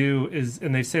that they do is,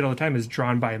 and they say it all the time, is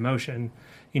drawn by emotion.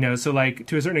 You know, so like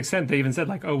to a certain extent, they even said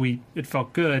like, oh, it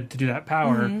felt good to do that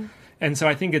power. Mm-hmm. And so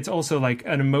I think it's also like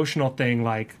an emotional thing,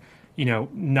 like, you know,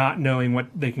 not knowing what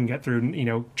they can get through, you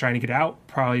know, trying to get out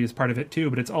probably is part of it too,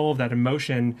 but it's all of that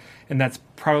emotion. And that's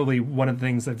probably one of the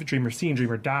things that Dreamer's seen,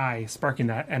 Dreamer die, sparking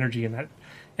that energy and that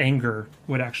anger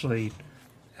would actually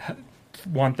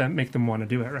make them want to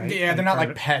do it, right? Yeah, And they're not part like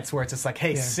of it. pets where it's just like,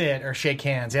 hey, sit or shake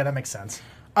hands. Yeah, that makes sense.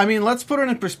 I mean, let's put it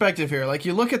in perspective here. Like,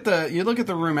 you look at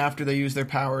the room after they use their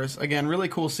powers. Again, really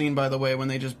cool scene, by the way, when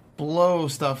they just blow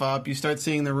stuff up. You start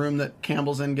seeing the room that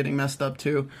Campbell's in getting messed up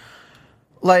too.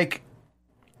 Like,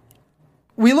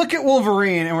 we look at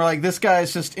Wolverine and we're like, this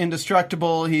guy's just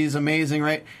indestructible. He's amazing,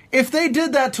 right? If they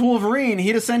did that to Wolverine,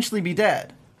 he'd essentially be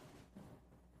dead.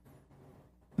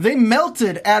 They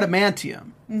melted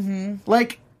adamantium. Mm-hmm.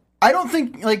 Like, I don't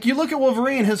think, like, you look at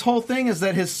Wolverine, his whole thing is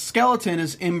that his skeleton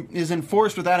is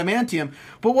enforced with adamantium.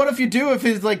 But what if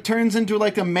it, like, turns into,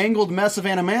 like, a mangled mess of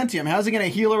adamantium? How's he going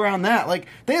to heal around that? Like,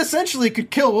 they essentially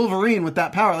could kill Wolverine with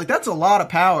that power. Like, that's a lot of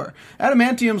power.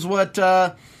 Adamantium's what,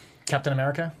 Captain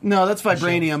America? no, that's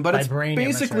vibranium, but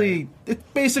Vibranium, it's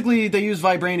basically they use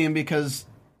vibranium because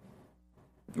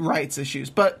rights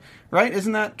issues. But, right,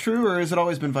 isn't that true, or has it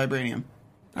always been vibranium?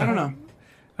 I don't know.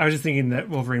 I was just thinking that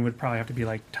Wolverine would probably have to be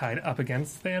like tied up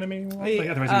against the animating wall. Like,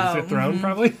 Yeah. otherwise he would get thrown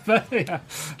probably. But yeah.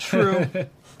 True,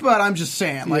 but I'm just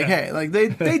saying, like, Yeah. hey, like they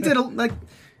did like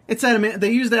it's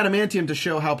they used adamantium to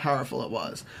show how powerful it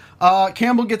was.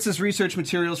 Campbell gets his research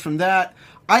materials from that.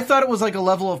 I thought it was like a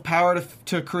level of power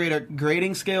to create a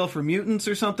grading scale for mutants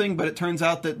or something, but it turns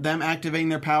out that them activating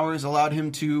their powers allowed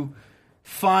him to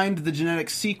find the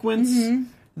genetic sequence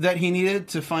that he needed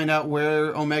to find out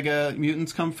where Omega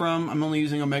mutants come from. I'm only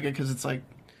using Omega because it's like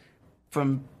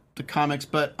from the comics,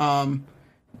 but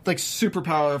like super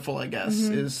powerful, I guess,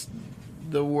 is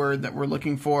the word that we're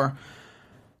looking for.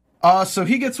 So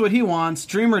he gets what he wants.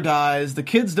 Dreamer dies. The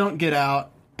kids don't get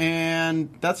out, and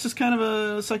that's just kind of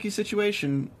a sucky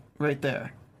situation right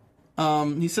there.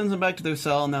 He sends them back to their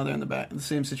cell, and now they're in the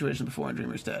same situation before, and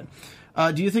Dreamer's dead.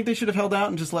 Do you think they should have held out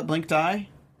and just let Blink die?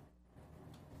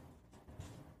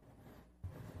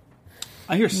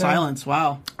 I hear silence.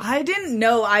 Wow. I didn't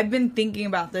know. I've been thinking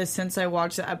about this since I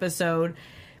watched the episode.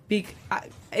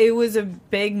 It was a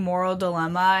big moral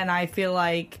dilemma, and I feel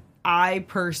like I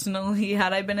personally,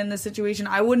 had I been in this situation,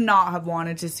 I would not have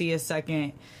wanted to see a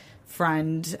second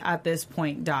friend at this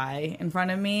point die in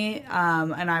front of me.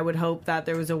 And I would hope that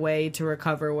there was a way to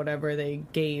recover whatever they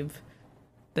gave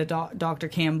the Dr.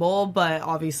 Campbell, but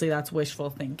obviously that's wishful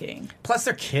thinking. Plus,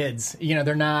 they're kids. You know,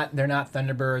 they're not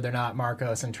Thunderbird, they're not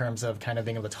Marcos in terms of kind of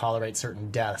being able to tolerate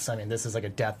certain deaths. I mean, this is like a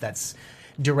death that's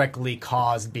directly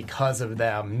caused because of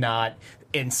them, not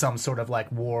in some sort of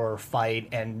like war or fight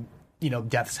and, you know,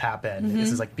 deaths happen.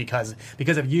 This is like because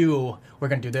of you, we're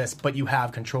going to do this, but you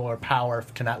have control or power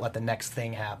to not let the next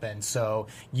thing happen. So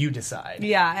you decide.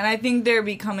 Yeah, and I think they're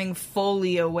becoming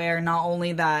fully aware, not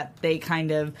only that they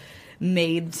kind of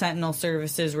made Sentinel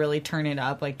services really turn it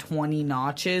up like 20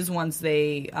 notches once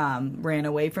they ran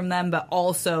away from them, but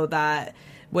also that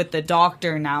with the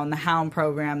Doctor now and the Hound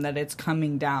program, that it's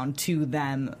coming down to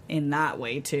them in that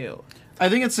way too. I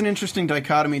think it's an interesting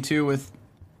dichotomy too, with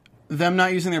them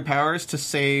not using their powers to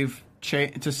save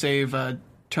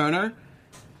Turner,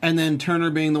 and then Turner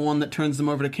being the one that turns them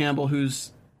over to Campbell,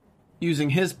 who's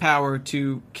using his power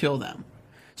to kill them.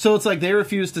 So it's like they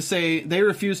refuse to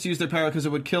use their power because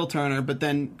it would kill Turner, but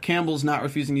then Campbell's not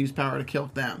refusing to use power to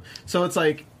kill them. So it's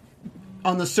like,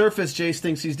 on the surface, Jace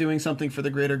thinks he's doing something for the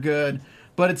greater good,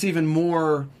 but it's even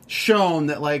more shown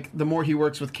that, like, the more he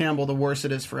works with Campbell, the worse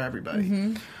it is for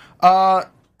everybody.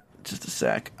 Just a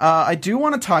sec. I do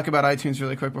want to talk about iTunes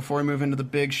really quick before we move into the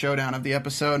big showdown of the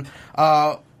episode.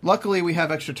 Luckily, we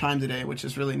have extra time today, which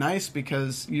is really nice,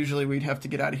 because usually we'd have to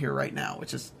get out of here right now,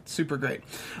 which is super great.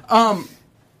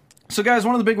 So, guys,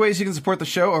 one of the big ways you can support the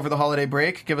show over the holiday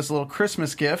break, give us a little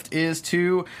Christmas gift, is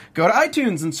to go to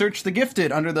iTunes and search The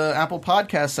Gifted under the Apple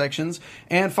Podcast sections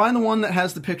and find the one that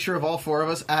has the picture of all four of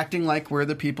us acting like we're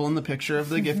the people in the picture of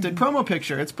the Gifted promo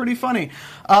picture. It's pretty funny.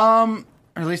 Or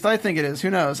at least I think it is. Who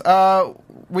knows?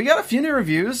 We got a few new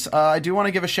reviews. I do want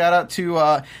to give a shout-out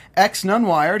to X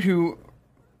Nunwired, who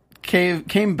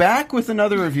came back with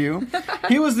another review.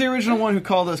 He was the original one who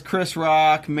called us Chris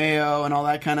Rock, Mayo, and all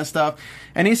that kind of stuff.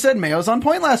 And he said, Mayo's on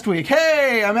point last week.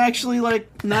 Hey, I'm actually,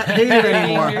 like, not hated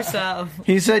anymore. Yourself.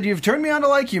 He said, you've turned me on to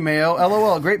like you, Mayo.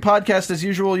 LOL. Great podcast as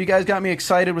usual. You guys got me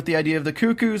excited with the idea of the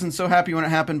Cuckoos and so happy when it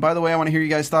happened. By the way, I want to hear you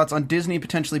guys' thoughts on Disney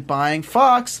potentially buying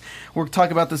Fox. We'll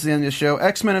talk about this at the end of the show.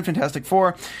 X-Men and Fantastic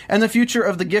Four. And the future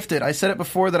of The Gifted. I said it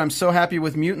before that I'm so happy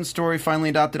with Mutant Story finally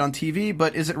adopted on TV,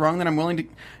 but is it wrong that I'm willing to...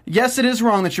 Yes, it is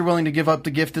wrong that you're willing to give up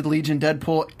The Gifted, Legion,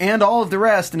 Deadpool, and all of the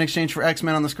rest in exchange for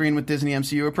X-Men on the screen with Disney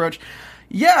MCU approach.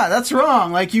 Yeah, that's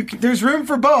wrong. Like, there's room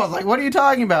for both. Like, what are you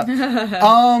talking about?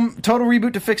 Total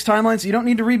reboot to fix timelines. You don't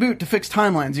need to reboot to fix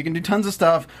timelines. You can do tons of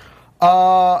stuff.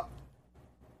 Don't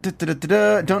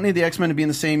need the X-Men to be in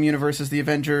the same universe as the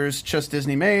Avengers, just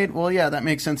Disney made. Well, yeah, that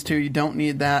makes sense too. You don't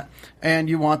need that. And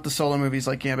you want the solo movies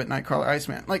like Gambit, Nightcrawler,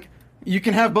 Iceman. Like, you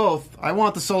can have both. I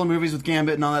want the solo movies with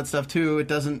Gambit and all that stuff too. It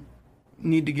doesn't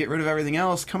need to get rid of everything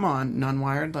else. Come on,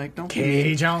 Nunwired. Like, don't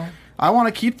be mean. I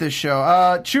want to keep this show.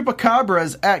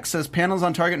 Chupacabra's X says, Panels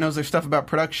on Target knows their stuff about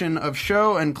production of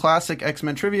show and classic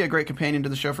X-Men trivia. Great companion to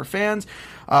the show for fans.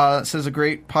 Says a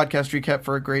great podcast recap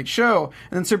for a great show.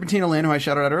 And then Serpentina Lynn, who I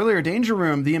shouted out earlier, Danger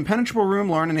Room. The impenetrable room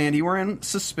Lauren and Andy were in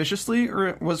suspiciously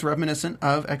was reminiscent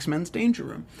of X-Men's Danger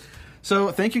Room.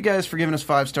 So thank you guys for giving us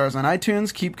 5 stars on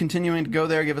iTunes. Keep continuing to go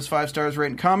there, give us 5 stars,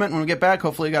 rate and comment. When we get back,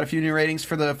 hopefully we got a few new ratings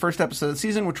for the first episode of the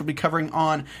season, which we'll be covering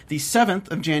on the 7th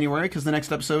of January, because the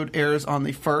next episode airs on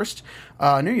the 1st,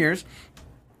 New Year's.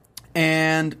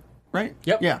 And, right?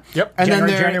 Yep. Yeah. Yep. And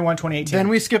January 1, 2018. Then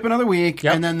we skip another week,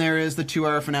 Yep. and then there is the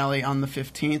 2-hour finale on the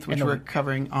 15th, which we're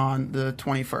covering on the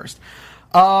 21st.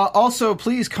 Also,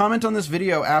 please comment on this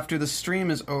video after the stream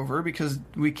is over, because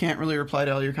we can't really reply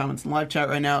to all your comments in live chat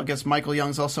right now. I guess Michael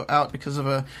Young's also out because of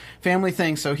a family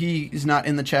thing, so he is not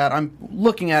in the chat. I'm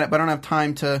looking at it, but I don't have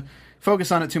time to focus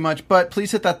on it too much. But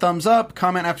please hit that thumbs up.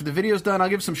 Comment after the video's done. I'll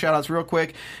give some shout-outs real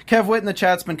quick. Kev Witt in the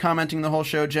chat's been commenting the whole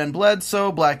show. Jen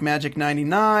Bledsoe, Black Magic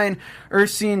 99,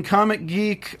 Ursine Comic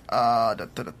Geek.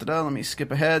 Let me skip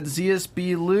ahead. Zias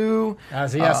B. Lou.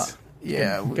 Zias.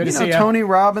 Yeah, Good to see you. Tony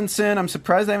Robinson. I'm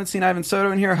surprised I haven't seen Ivan Soto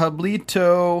in here.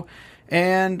 Hublito.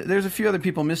 And there's a few other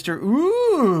people. Mr.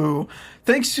 Ooh.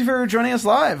 Thanks for joining us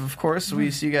live, of course.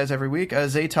 We see you guys every week.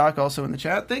 Zaytalk also in the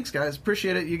chat. Thanks, guys.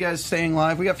 Appreciate it. You guys staying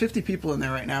live. We got 50 people in there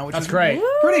right now, which is great.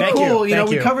 Pretty Thank cool. you.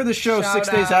 We cover the show Shout 6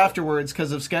 days out. afterwards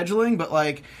because of scheduling, but,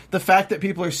 like, the fact that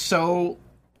people are so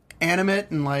animate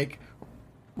and, like,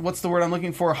 what's the word I'm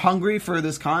looking for? Hungry for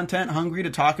this content, hungry to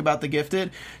talk about The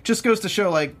Gifted, just goes to show,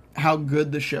 like, how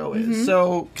good the show is.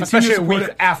 So, Especially a continue to week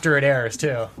support it. after it airs,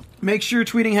 too. Make sure you're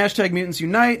tweeting hashtag Mutants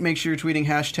Unite. Make sure you're tweeting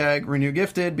hashtag Renew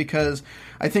Gifted, because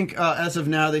I think as of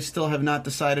now they still have not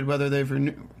decided whether they've going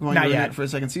to renew it for a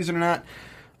second season or not.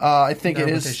 I think it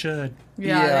is. They should.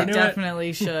 Yeah, Yeah. they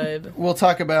definitely should. We'll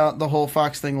talk about the whole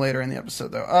Fox thing later in the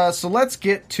episode, though. So let's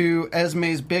get to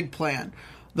Esme's big plan.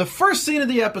 The first scene of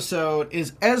the episode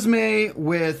is Esme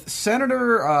with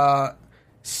Senator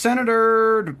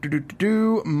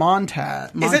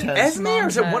Montez. Is it Esme or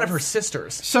is it one of her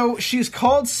sisters? So she's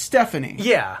called Stephanie.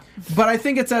 Yeah. But I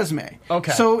think it's Esme.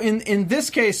 Okay. So in this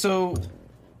case, they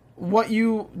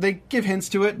give hints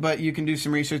to it, but you can do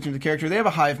some research into the character. They have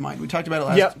a hive mind. We talked about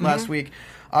it last week.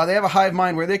 They have a hive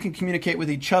mind where they can communicate with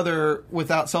each other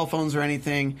without cell phones or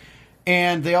anything,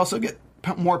 and they also get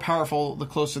more powerful the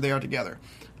closer they are together.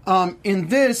 In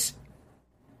this,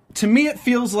 to me, it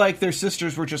feels like their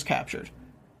sisters were just captured.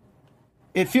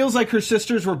 It feels like her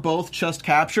sisters were both just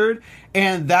captured,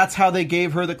 and that's how they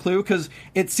gave her the clue, because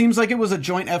it seems like it was a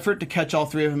joint effort to catch all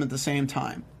 3 of them at the same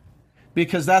time.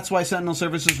 because that's why Sentinel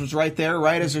Services was right there,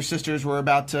 right as her sisters were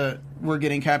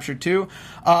getting captured too.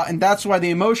 And that's why the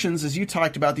emotions, as you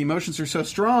talked about, the emotions are so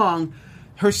strong.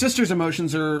 Her sister's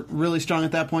emotions are really strong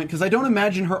at that point, because I don't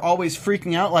imagine her always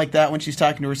freaking out like that when she's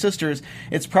talking to her sisters.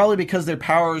 It's probably because their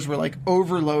powers were like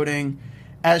overloading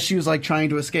as she was like trying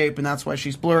to escape, and that's why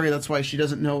she's blurry. That's why she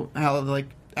doesn't know how to like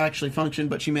actually function,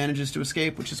 but she manages to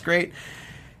escape, which is great.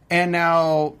 And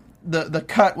now the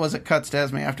cuts to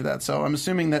Esme after that. So I'm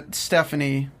assuming that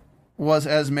Stephanie was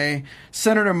Esme.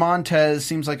 Senator Montez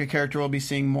seems like a character we'll be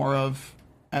seeing more of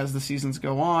as the seasons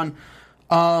go on.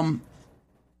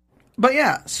 But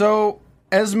yeah, so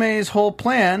Esme's whole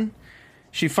plan,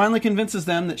 she finally convinces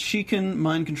them that she can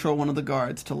mind control one of the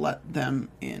guards to let them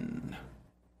in.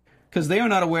 Because they are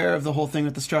not aware of the whole thing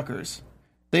with the Struckers.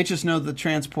 They just know the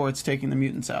transport's taking the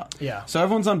mutants out. Yeah. So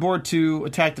everyone's on board to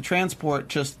attack the transport,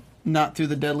 just not through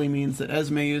the deadly means that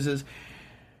Esme uses.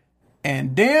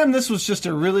 And damn, this was just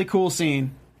a really cool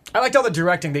scene. I liked all the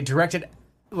directing. They directed,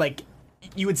 like,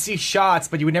 you would see shots,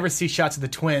 but you would never see shots of the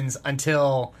twins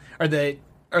until, or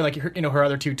like her, her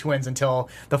other two twins until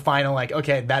the final, like,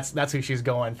 okay, that's who she's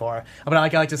going for. But I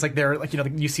like just like they're like,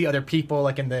 you see other people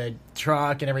like in the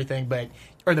truck and everything,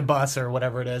 or the bus or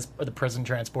whatever it is, or the prison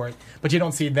transport, but you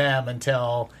don't see them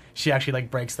until she actually like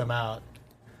breaks them out.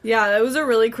 Yeah, that was a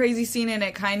really crazy scene, and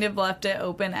it kind of left it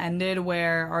open-ended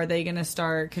where are they going to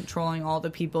start controlling all the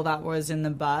people that was in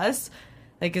the bus?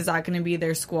 Like, is that going to be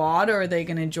their squad, or are they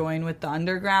going to join with the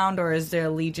underground, or is their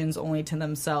legions only to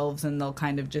themselves and they'll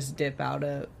kind of just dip out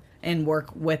and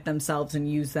work with themselves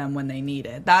and use them when they need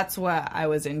it? That's what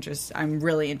I'm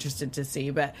really interested to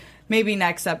see, but maybe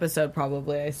next episode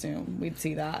probably, I assume, we'd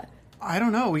see that. I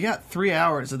don't know. We got 3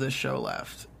 hours of this show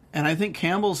left. And I think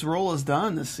Campbell's role is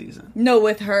done this season. No,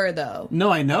 with her, though.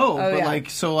 No, I know. Oh, but,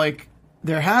 yeah.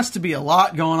 There has to be a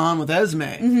lot going on with Esme.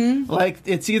 Mm-hmm. Like,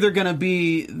 it's either going to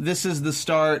be, this is the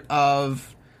start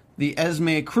of the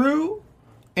Esme crew,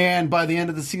 and by the end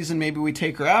of the season, maybe we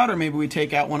take her out, or maybe we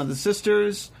take out one of the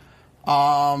sisters.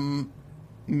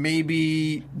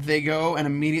 Maybe they go and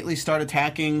immediately start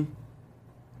attacking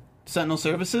Sentinel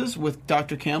Services with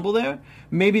Dr. Campbell there.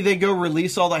 Maybe they go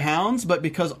release all the hounds, but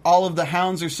because all of the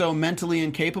hounds are so mentally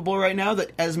incapable right now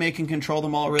that Esme can control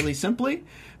them all really simply,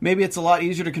 maybe it's a lot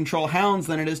easier to control hounds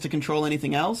than it is to control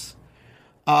anything else.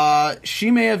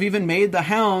 She may have even made the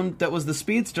hound that was the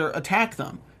speedster attack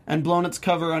them and blown its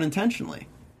cover unintentionally.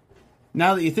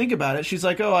 Now that you think about it, she's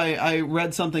like, oh, I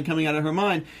read something coming out of her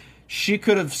mind. She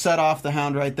could have set off the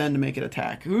hound right then to make it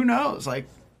attack. Who knows? Like,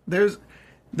 there's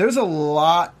a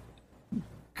lot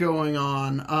going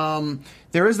on.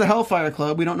 There is the Hellfire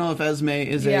Club. We don't know if Esme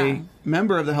is a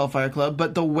member of the Hellfire Club,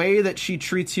 but the way that she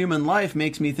treats human life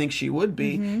makes me think she would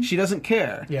be. Mm-hmm. She doesn't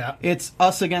care. Yeah. It's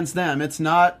us against them. It's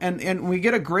not, and we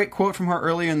get a great quote from her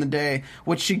earlier in the day,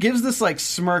 which she gives this like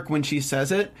smirk when she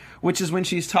says it, which is when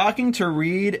she's talking to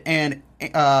Reed and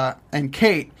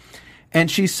Kate, and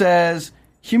she says,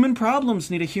 human problems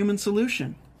need a human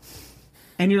solution.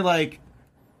 And you're like,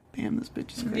 damn, this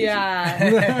bitch is crazy.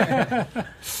 Yeah.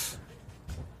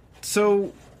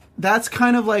 So that's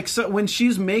kind of like, so when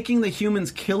she's making the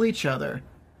humans kill each other,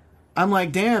 I'm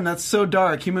like, damn, that's so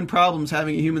dark. Human problems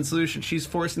having a human solution. She's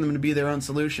forcing them to be their own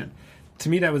solution. To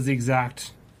me, that was the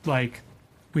exact, like,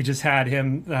 we just had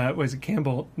him, was it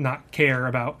Campbell, not care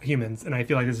about humans. And I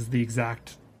feel like this is the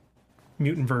exact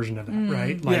mutant version of that,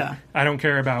 right? Like, yeah. I don't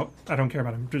care about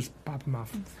them. Just pop them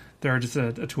off. They're just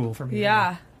a tool for me.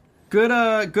 Yeah.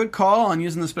 Good call on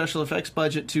using the special effects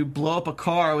budget to blow up a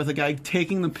car with a guy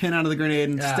taking the pin out of the grenade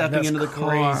and stepping into the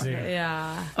car.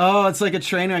 Yeah. Oh, it's like a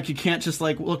train wreck. You can't just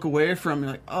like look away from.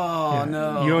 You're like, oh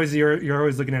no. You're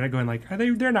always looking at it, going like,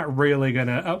 they're not really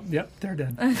gonna. Oh, yep, they're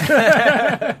dead.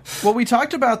 Well, we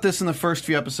talked about this in the first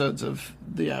few episodes of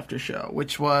the After Show,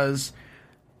 which was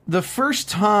the first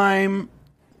time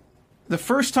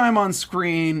on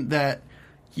screen that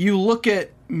you look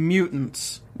at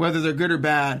mutants, whether they're good or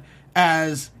bad,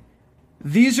 as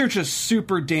these are just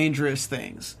super dangerous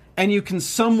things, and you can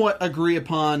somewhat agree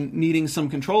upon needing some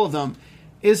control of them,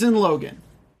 is in Logan.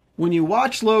 When you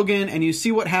watch Logan and you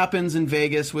see what happens in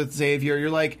Vegas with Xavier, you're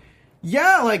like,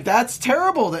 yeah, like that's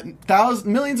terrible that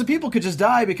millions of people could just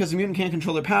die because a mutant can't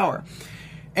control their power.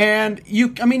 And you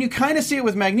kind of see it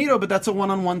with Magneto, but that's a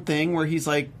one-on-one thing where he's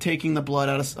like taking the blood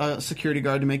out of a security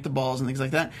guard to make the balls and things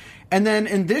like that. And then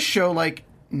in this show, like,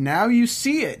 now you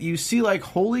see it. You see, like,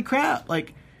 holy crap.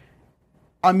 Like,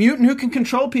 a mutant who can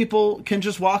control people can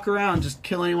just walk around, just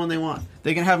kill anyone they want.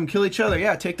 They can have them kill each other.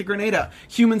 Yeah, take the grenade out.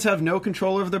 Humans have no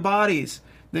control over their bodies.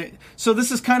 So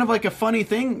this is kind of like a funny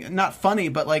thing. Not funny,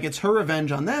 but, like, it's her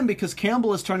revenge on them because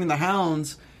Campbell is turning the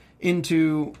hounds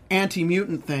into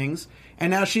anti-mutant things,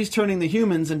 and now she's turning the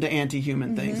humans into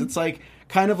anti-human things. It's like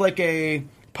kind of like a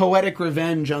poetic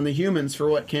revenge on the humans for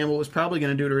what Campbell was probably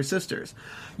going to do to her sisters.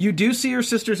 You do see her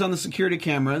sisters on the security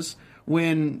cameras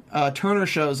when Turner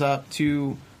shows up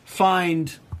to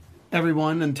find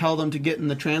everyone and tell them to get in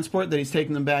the transport that he's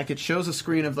taking them back. It shows a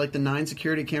screen of like the 9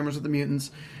 security cameras with the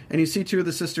mutants, and you see 2 of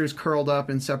the sisters curled up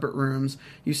in separate rooms.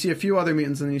 You see a few other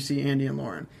mutants, and then you see Andy and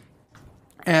Lauren.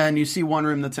 And you see one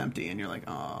room that's empty, and you're like,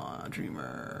 "Aw,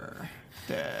 Dreamer,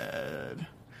 dead."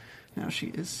 Now she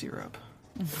is syrup.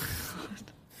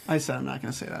 I said I'm not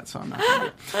going to say that, so I'm not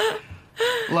going to.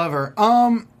 Love her.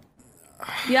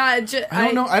 Yeah, I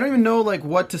don't know. I don't even know like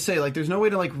what to say. Like, there's no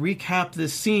way to like recap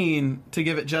this scene to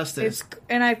give it justice.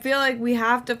 And I feel like we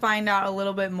have to find out a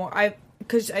little bit more.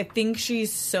 Because I think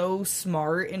she's so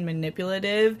smart and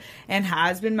manipulative, and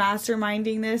has been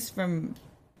masterminding this from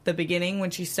the beginning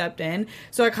when she stepped in.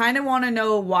 So I kind of want to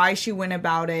know why she went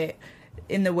about it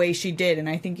in the way she did. And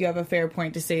I think you have a fair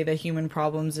point to say that human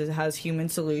problems has human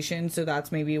solutions. So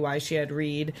that's maybe why she had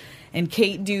Reed and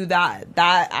Kate do that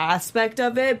aspect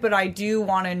of it. But I do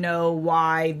want to know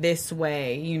why this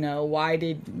way. You know, why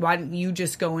didn't you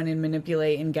just go in and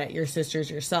manipulate and get your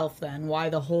sisters yourself then? Why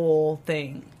the whole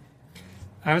thing?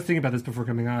 I was thinking about this before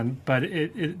coming on, but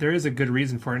there is a good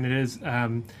reason for it, and it is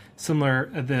similar.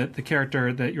 The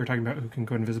character that you were talking about who can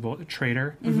go invisible,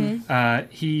 Trader,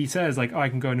 he says, like, "Oh, I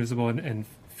can go invisible and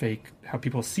fake how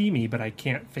people see me, but I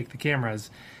can't fake the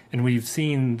cameras." And we've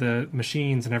seen the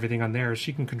machines and everything on there.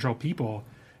 She can control people.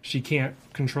 She can't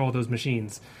control those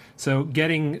machines. So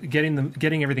getting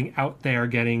everything out there,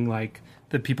 getting like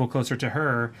the people closer to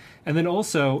her, and then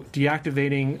also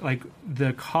deactivating like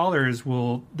the collars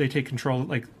they take control.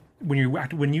 Like when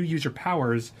you use your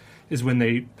powers is when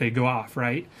they go off,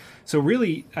 right? So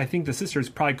really, I think the sisters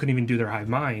probably couldn't even do their hive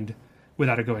mind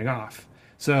without it going off.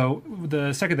 So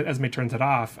the second that Esme turns it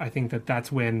off, I think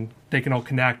that's when they can all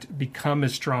connect, become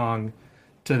as strong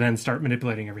to then start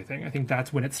manipulating everything. I think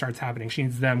that's when it starts happening. She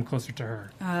needs them closer to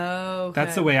her. Oh, okay.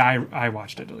 That's the way I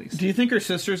watched it, at least. Do you think her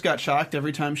sisters got shocked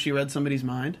every time she read somebody's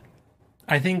mind?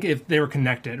 I think if they were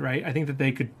connected, right? I think that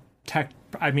they could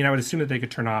I would assume that they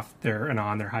could turn off their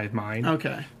hive mind.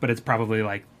 Okay. But it's probably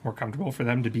like more comfortable for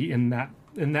them to be in that.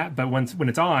 But when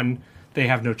it's on, they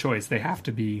have no choice. They have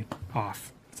to be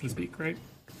off, so to speak, right?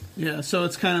 Yeah. So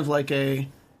it's kind of like a.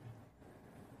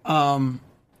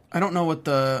 I don't know what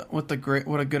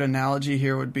a good analogy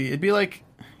here would be. It'd be like,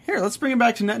 here, let's bring it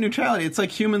back to net neutrality. It's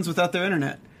like humans without their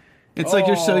internet. It's like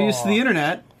you're so used to the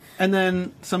internet, and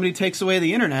then somebody takes away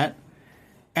the internet,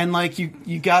 and like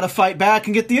you got to fight back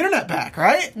and get the internet back,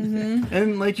 right? Mm-hmm.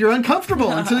 And like you're uncomfortable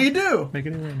until you do. Make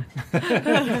it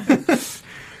win.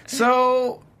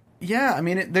 So yeah, I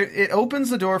mean, it opens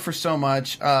the door for so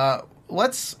much.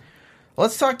 Let's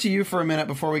talk to you for a minute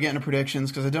before we get into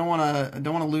predictions, because I don't want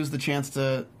to lose the chance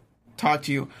to talk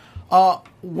to you.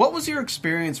 What was your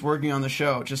experience working on the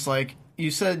show? Just like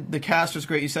you said, the cast was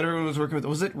great. You said everyone was working with.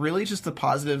 Was it really just a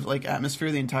positive like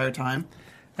atmosphere the entire time?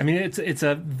 I mean, it's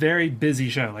a very busy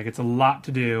show. Like, it's a lot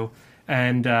to do,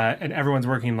 and everyone's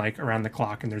working like around the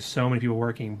clock, and there's so many people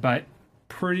working. But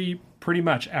pretty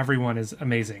much everyone is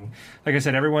amazing. Like I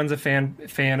said, everyone's a fan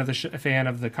of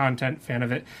the content, fan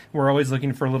of it. We're always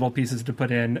looking for little pieces to put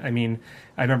in. I mean,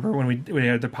 I remember when we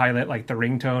had the pilot, like the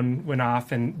ringtone went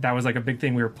off, and that was like a big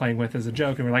thing we were playing with as a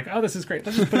joke. And we're like, oh, this is great.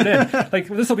 Let's just put it in. Like,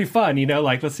 this will be fun,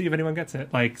 like, let's see if anyone gets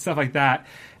it. Like, stuff like that.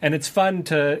 And it's fun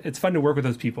to work with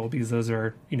those people, because those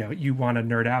are, you want to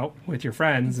nerd out with your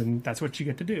friends, and that's what you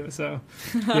get to do. So,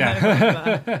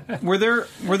 yeah. Were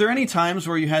there any times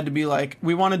where you had to be like,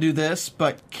 we want to do this,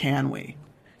 but can we?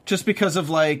 Just because of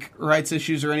like rights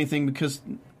issues or anything? Because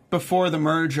before the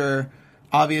merger,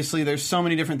 obviously there's so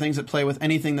many different things at play with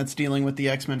anything that's dealing with the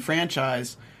X-Men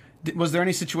franchise. Was there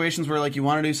any situations where like you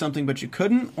want to do something but you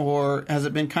couldn't, or has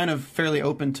it been kind of fairly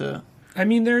open to? I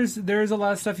mean, there's a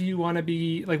lot of stuff you want to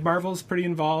be like. Marvel's pretty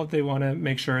involved. They want to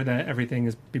make sure that everything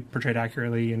is portrayed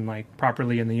accurately and like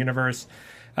properly in the universe.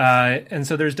 And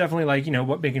so there's definitely like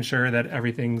making sure that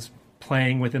everything's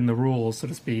playing within the rules, so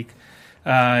to speak.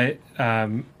 And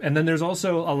then there's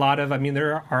also a lot of,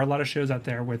 there are a lot of shows out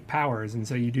there with powers, and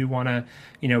so you do want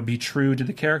to, be true to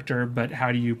the character, but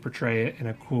how do you portray it in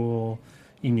a cool,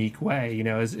 unique way,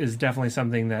 is definitely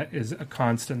something that is a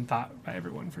constant thought by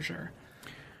everyone, for sure.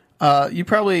 You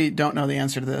probably don't know the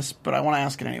answer to this, but I want to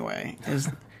ask it anyway.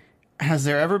 Has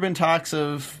there ever been talks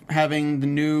of having the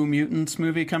new Mutants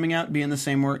movie coming out be in the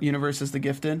same universe as The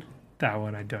Gifted? That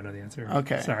one, I don't know the answer.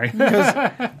 Okay. Sorry.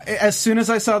 Because as soon as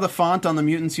I saw the font on the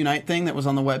Mutants Unite thing that was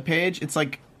on the webpage, it's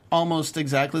like almost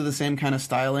exactly the same kind of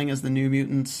styling as the New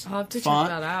Mutants I'll have to font.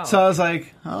 check that out. So I was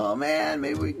like, oh man,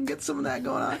 maybe we can get some of that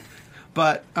going on.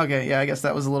 But okay, yeah, I guess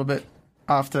that was a little bit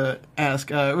off to ask.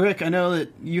 Rick, I know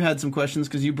that you had some questions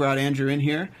because you brought Andrew in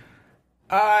here.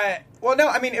 Well, no,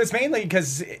 I mean, it was mainly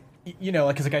because,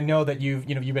 because I know that you've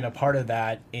been a part of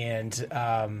that, and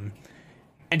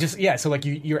just, yeah, so, like,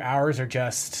 your hours are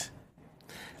just...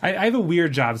 I have a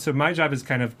weird job. So my job is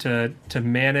kind of to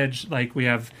manage, like, we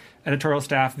have editorial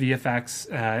staff,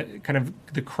 VFX, kind of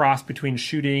the cross between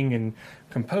shooting and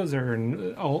composer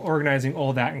and organizing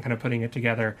all that and kind of putting it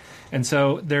together. And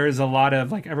so there is a lot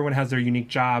of, like, everyone has their unique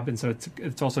job, and so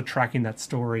it's also tracking that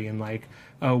story and, like,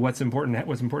 oh, what's important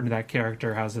to that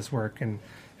character, how's this work, and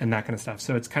that kind of stuff.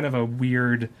 So it's kind of a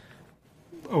weird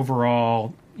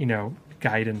overall,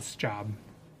 guidance job.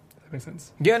 Makes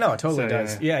sense. Yeah, no, it totally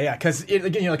does. Yeah, because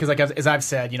as I've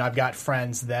said, I've got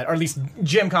friends that, or at least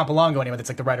Jim Campolongo, anyway, that's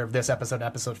like the writer of this episode and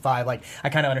episode 5. Like, I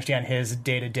kind of understand his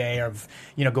day to day of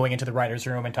going into the writers'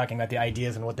 room and talking about the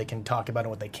ideas and what they can talk about and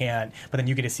what they can't. But then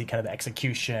you get to see kind of the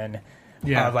execution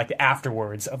of like the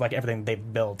afterwards of like everything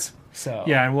they've built. So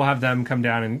yeah, and we'll have them come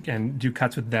down and do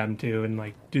cuts with them too, and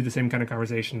like do the same kind of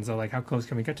conversations. So like, how close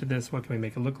can we get to this? What can we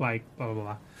make it look like? Blah blah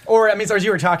blah. Or, I mean, so as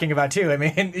you were talking about, too, I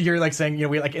mean, you're, like, saying,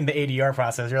 we, like, in the ADR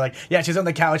process, you're like, yeah, she's on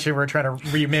the couch and we're trying to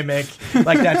re-mimic,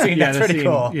 like, that scene. That's pretty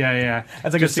cool. Yeah.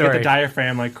 That's a just good story. To get the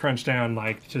diaphragm, like, crunched down,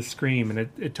 like, just scream, and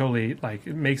it totally, like,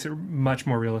 it makes it much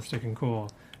more realistic and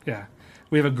cool. Yeah.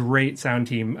 We have a great sound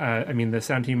team. The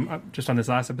sound team, just on this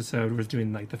last episode, was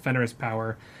doing, like, the Fenris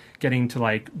power. Getting to,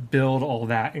 like, build all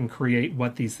that and create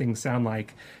what these things sound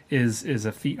like is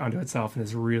a feat unto itself and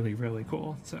is really, really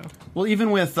cool. So, well,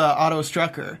 even with Otto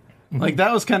Strucker, like,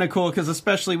 that was kind of cool because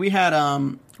especially we had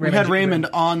Raymond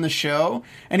on the show,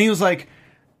 and he was like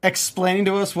explaining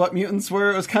to us what mutants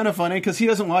were. It was kind of funny because he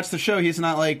doesn't watch the show. He's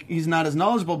not as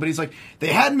knowledgeable, but he's like, they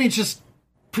had me just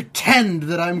pretend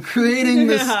that I'm creating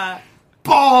this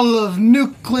ball of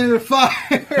nuclear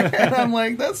fire, and I'm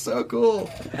like, that's so cool.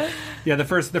 Yeah, the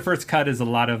first cut is a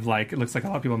lot of, like, it looks like a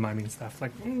lot of people miming stuff.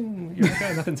 Like, you're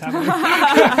okay, nothing's happening.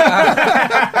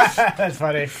 That's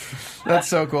funny. That's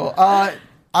so cool. I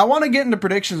want to get into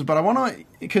predictions, but I want to,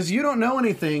 because you don't know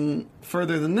anything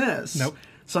further than this. Nope.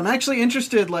 So I'm actually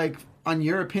interested, like, on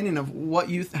your opinion of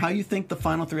how you think the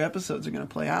final 3 episodes are going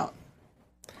to play out.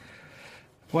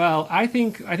 Well, I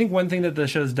think one thing that the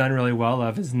show's done really well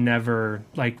of is never,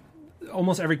 like,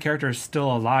 almost every character is still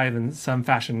alive in some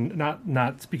fashion.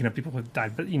 Not speaking of people who have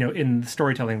died, but in the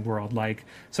storytelling world, like,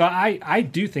 so I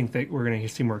do think that we're going to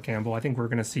see more Campbell. I think we're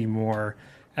going to see more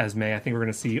Esme. I think we're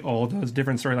going to see all those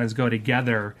different storylines go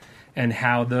together and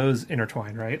how those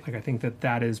intertwine, right? Like, I think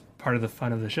that is part of the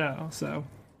fun of the show. So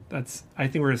I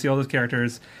think we're going to see all those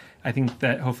characters. I think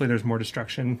that hopefully there's more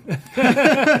destruction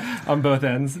on both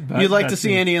ends. But you'd like to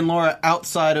see Andy and Laura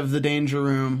outside of the danger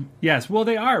room. Yes, well,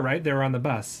 they are, right? They were on the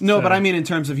bus. No, but I mean in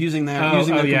terms of using their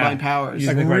combined powers.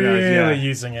 Using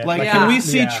using it. Like, can we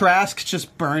see Trask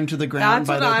just burn to the ground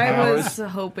by their powers? That's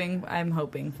what I'm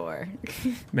hoping for.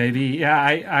 Maybe,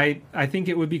 yeah. I think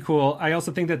it would be cool. I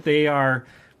also think that they are,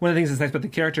 one of the things that's nice about the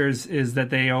characters is that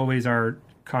they always are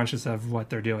conscious of what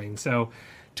they're doing. So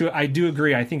I do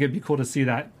agree. I think it'd be cool to see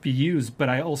that be used, but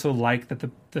I also like that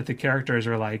the characters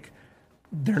are like,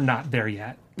 they're not there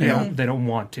yet. They don't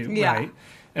want to, right?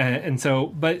 And so,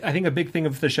 but I think a big thing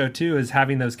of the show too is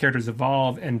having those characters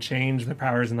evolve and change their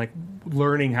powers and like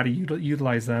learning how to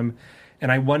utilize them.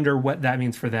 And I wonder what that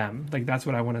means for them. Like, that's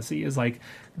what I want to see is like,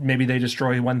 maybe they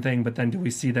destroy one thing, but then do we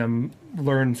see them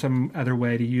learn some other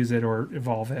way to use it or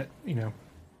evolve it? Kind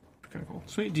of cool.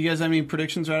 Sweet. Do you guys have any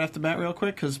predictions right off the bat real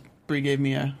quick? Because Bree gave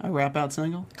me a wrap out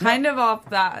single. Kind of off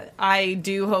that, I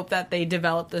do hope that they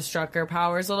develop the Strucker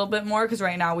powers a little bit more, because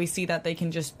right now we see that they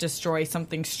can just destroy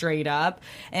something straight up,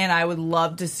 and I would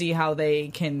love to see how they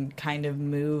can kind of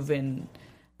move in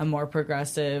a more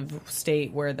progressive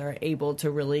state where they're able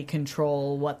to really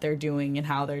control what they're doing and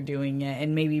how they're doing it,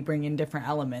 and maybe bring in different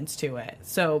elements to it.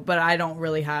 So, but I don't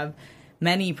really have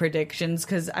many predictions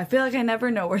because I feel like I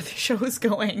never know where the show is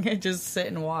going. I just sit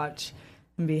and watch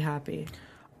and be happy.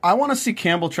 I want to see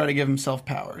Campbell try to give himself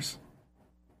powers.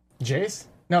 Jace?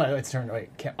 No, it's turned.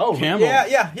 Wait, Campbell.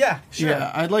 Yeah, sure.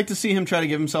 Yeah, I'd like to see him try to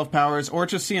give himself powers, or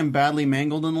just see him badly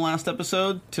mangled in the last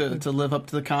episode to live up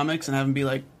to the comics and have him be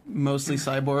like mostly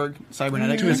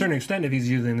cybernetic. To a certain extent, if he's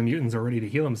using the mutants already to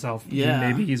heal himself,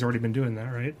 maybe he's already been doing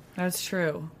that, right? That's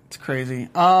true. It's crazy.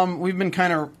 We've been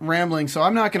kind of rambling, so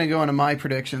I'm not going to go into my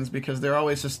predictions because they're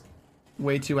always just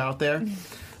way too out there.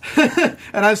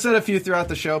 And I've said a few throughout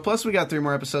the show. Plus, we got 3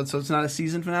 more episodes, so it's not a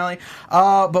season finale.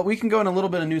 But we can go in a little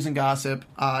bit of news and gossip.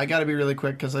 I got to be really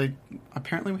quick because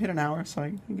apparently we hit an hour, so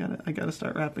I gotta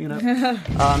start wrapping it up.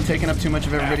 I'm taking up too much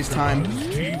of everybody's time.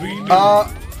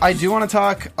 I do want to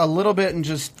talk a little bit and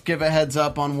just give a heads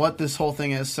up on what this whole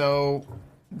thing is. So,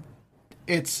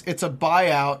 it's a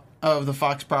buyout of the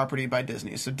Fox property by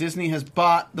Disney. So Disney has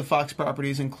bought the Fox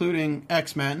properties, including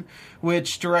X-Men,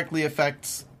 which directly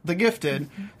affects The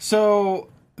Gifted. So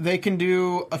they can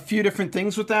do a few different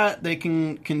things with that. They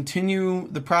can continue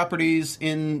the properties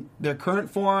in their current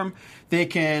form. They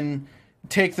can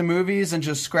take the movies and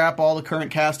just scrap all the current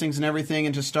castings and everything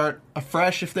and just start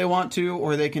afresh if they want to,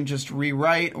 or they can just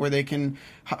rewrite, or they can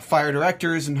fire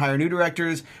directors and hire new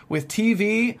directors. With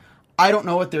TV, I don't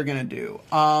know what they're going to do.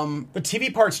 The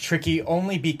TV part's tricky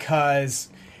only because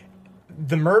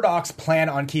the Murdochs plan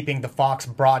on keeping the Fox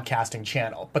Broadcasting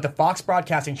Channel. But the Fox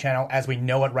Broadcasting Channel, as we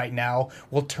know it right now,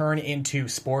 will turn into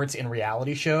sports and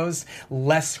reality shows,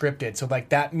 less scripted. So,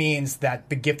 that means that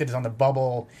The Gifted is on the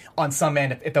bubble on some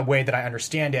end, if the way that I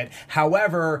understand it.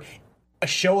 However, a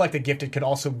show like The Gifted could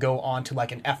also go on to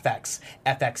an FXX.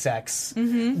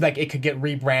 It could get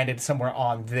rebranded somewhere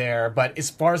on there. But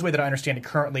as far as the way that I understand it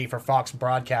currently for Fox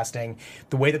Broadcasting,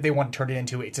 the way that they want to turn it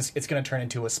into, it's going to turn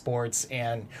into a sports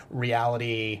and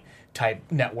reality type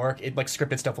network.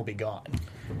 Scripted stuff will be gone.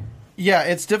 Yeah,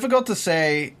 it's difficult to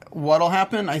say what'll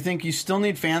happen. I think you still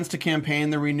need fans to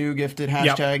campaign the Renew Gifted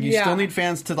hashtag. Yep. You still need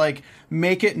fans to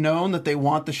make it known that they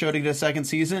want the show to get a second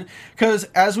season. Because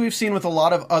as we've seen with a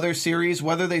lot of other series,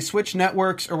 whether they switch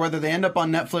networks or whether they end up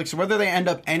on Netflix or whether they end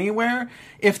up anywhere,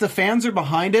 if the fans are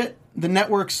behind it, the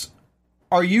networks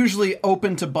are usually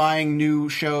open to buying new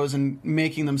shows and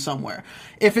making them somewhere.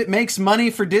 If it makes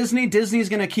money for Disney, Disney's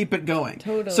going to keep it going.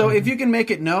 Totally. So if you can make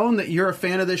it known that you're a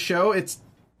fan of this show, it's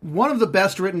one of the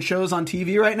best written shows on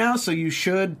TV right now, so you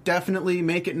should definitely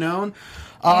make it known.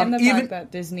 And the fact that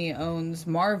Disney owns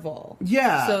Marvel.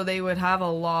 Yeah. So they would have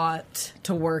a lot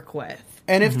to work with.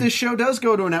 And if this show does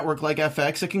go to a network like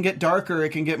FX, it can get darker, it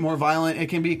can get more violent, it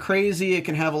can be crazy, it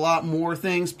can have a lot more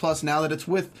things. Plus, now that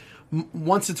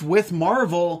once it's with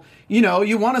Marvel,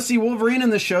 you want to see Wolverine in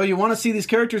the show, you want to see these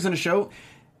characters in a show.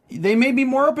 They may be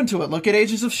more open to it. Look at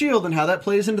Agents of S.H.I.E.L.D. and how that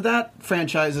plays into that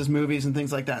franchise's movies and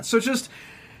things like that. So just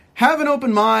have an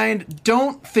open mind.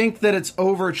 Don't think that it's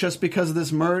over just because of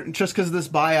this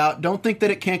buyout. Don't think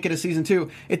that it can't get a season 2.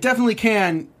 It definitely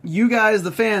can. You guys,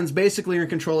 the fans, basically are in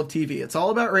control of TV. It's all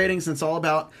about ratings and it's all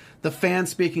about the fans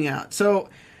speaking out. So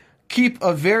keep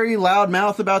a very loud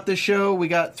mouth about this show. We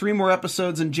got 3 more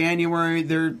episodes in January.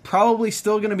 They're probably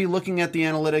still going to be looking at the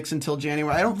analytics until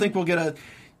January. I don't think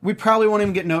we probably won't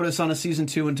even get notice on a season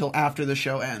 2 until after the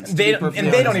show ends. They don't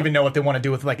even know what they want to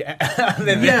do with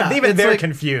they're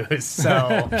confused.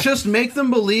 So just make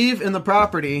them believe in the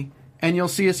property, and you'll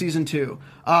see a season 2.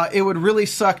 It would really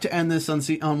suck to end this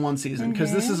on one season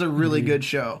because this is a really good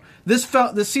show. This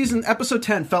season, episode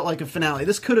 10 felt like a finale.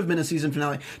 This could have been a season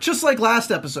finale, just like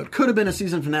last episode could have been a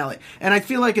season finale. And I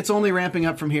feel like it's only ramping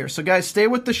up from here. So guys, stay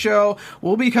with the show.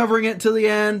 We'll be covering it till the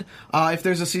end. If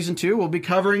there's a season 2, we'll be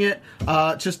covering it.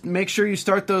 Just make sure you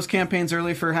start those campaigns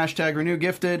early for hashtag Renew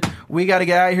Gifted. We got to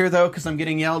get out of here though because I'm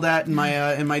getting yelled at in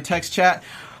my text chat.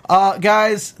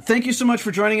 Guys, thank you so much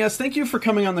for joining us. Thank you for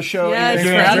coming on the show. Yes,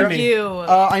 thank you.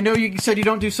 I know you said you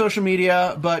don't do social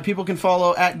media, but people can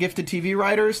follow at Gifted TV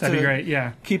Writers. That'd be great,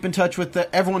 yeah. Keep in touch with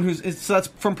everyone so that's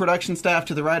from production staff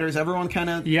to the writers. Everyone kind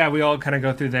of... Yeah, we all kind of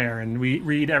go through there, and we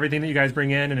read everything that you guys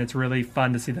bring in, and it's really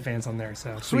fun to see the fans on there,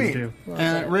 so sweet. Please do.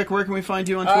 And Rick, where can we find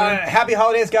you on Twitter? Happy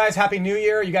holidays, guys. Happy New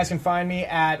Year. You guys can find me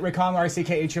at Rickhong,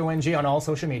 RCKHONG, on all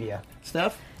social media.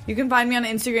 Steph? You can find me on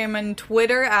Instagram and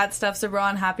Twitter at Steph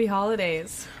Sabron. Happy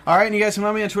holidays. All right, and you guys can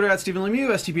find me on Twitter at Stephen Lemieux,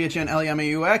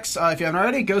 STPHNLEMAUX. If you haven't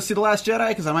already, go see The Last Jedi,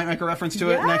 because I might make a reference to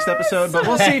it next episode, but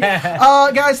we'll see.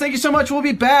 Guys, thank you so much. We'll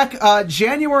be back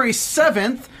January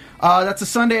 7th. That's a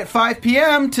Sunday at 5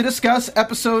 p.m. to discuss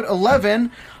episode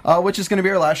 11, which is going to be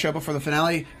our last show before the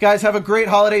finale. Guys, have a great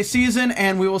holiday season,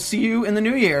 and we will see you in the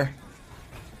new year.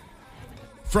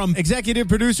 From executive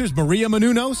producers Maria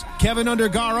Menounos, Kevin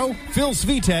Undergaro, Phil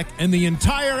Svitek, and the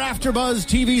entire AfterBuzz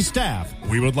TV staff,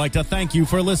 we would like to thank you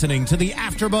for listening to the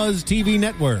AfterBuzz TV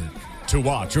network. To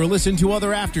watch or listen to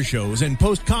other after shows and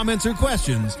post comments or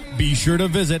questions, be sure to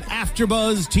visit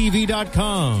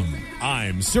AfterBuzzTV.com.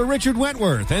 I'm Sir Richard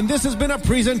Wentworth, and this has been a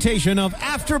presentation of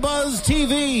AfterBuzz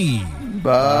TV.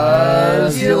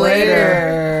 Buzz you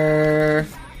later.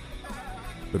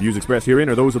 The views expressed herein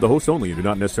are those of the hosts only and do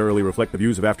not necessarily reflect the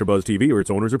views of AfterBuzz TV or its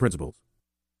owners or principals.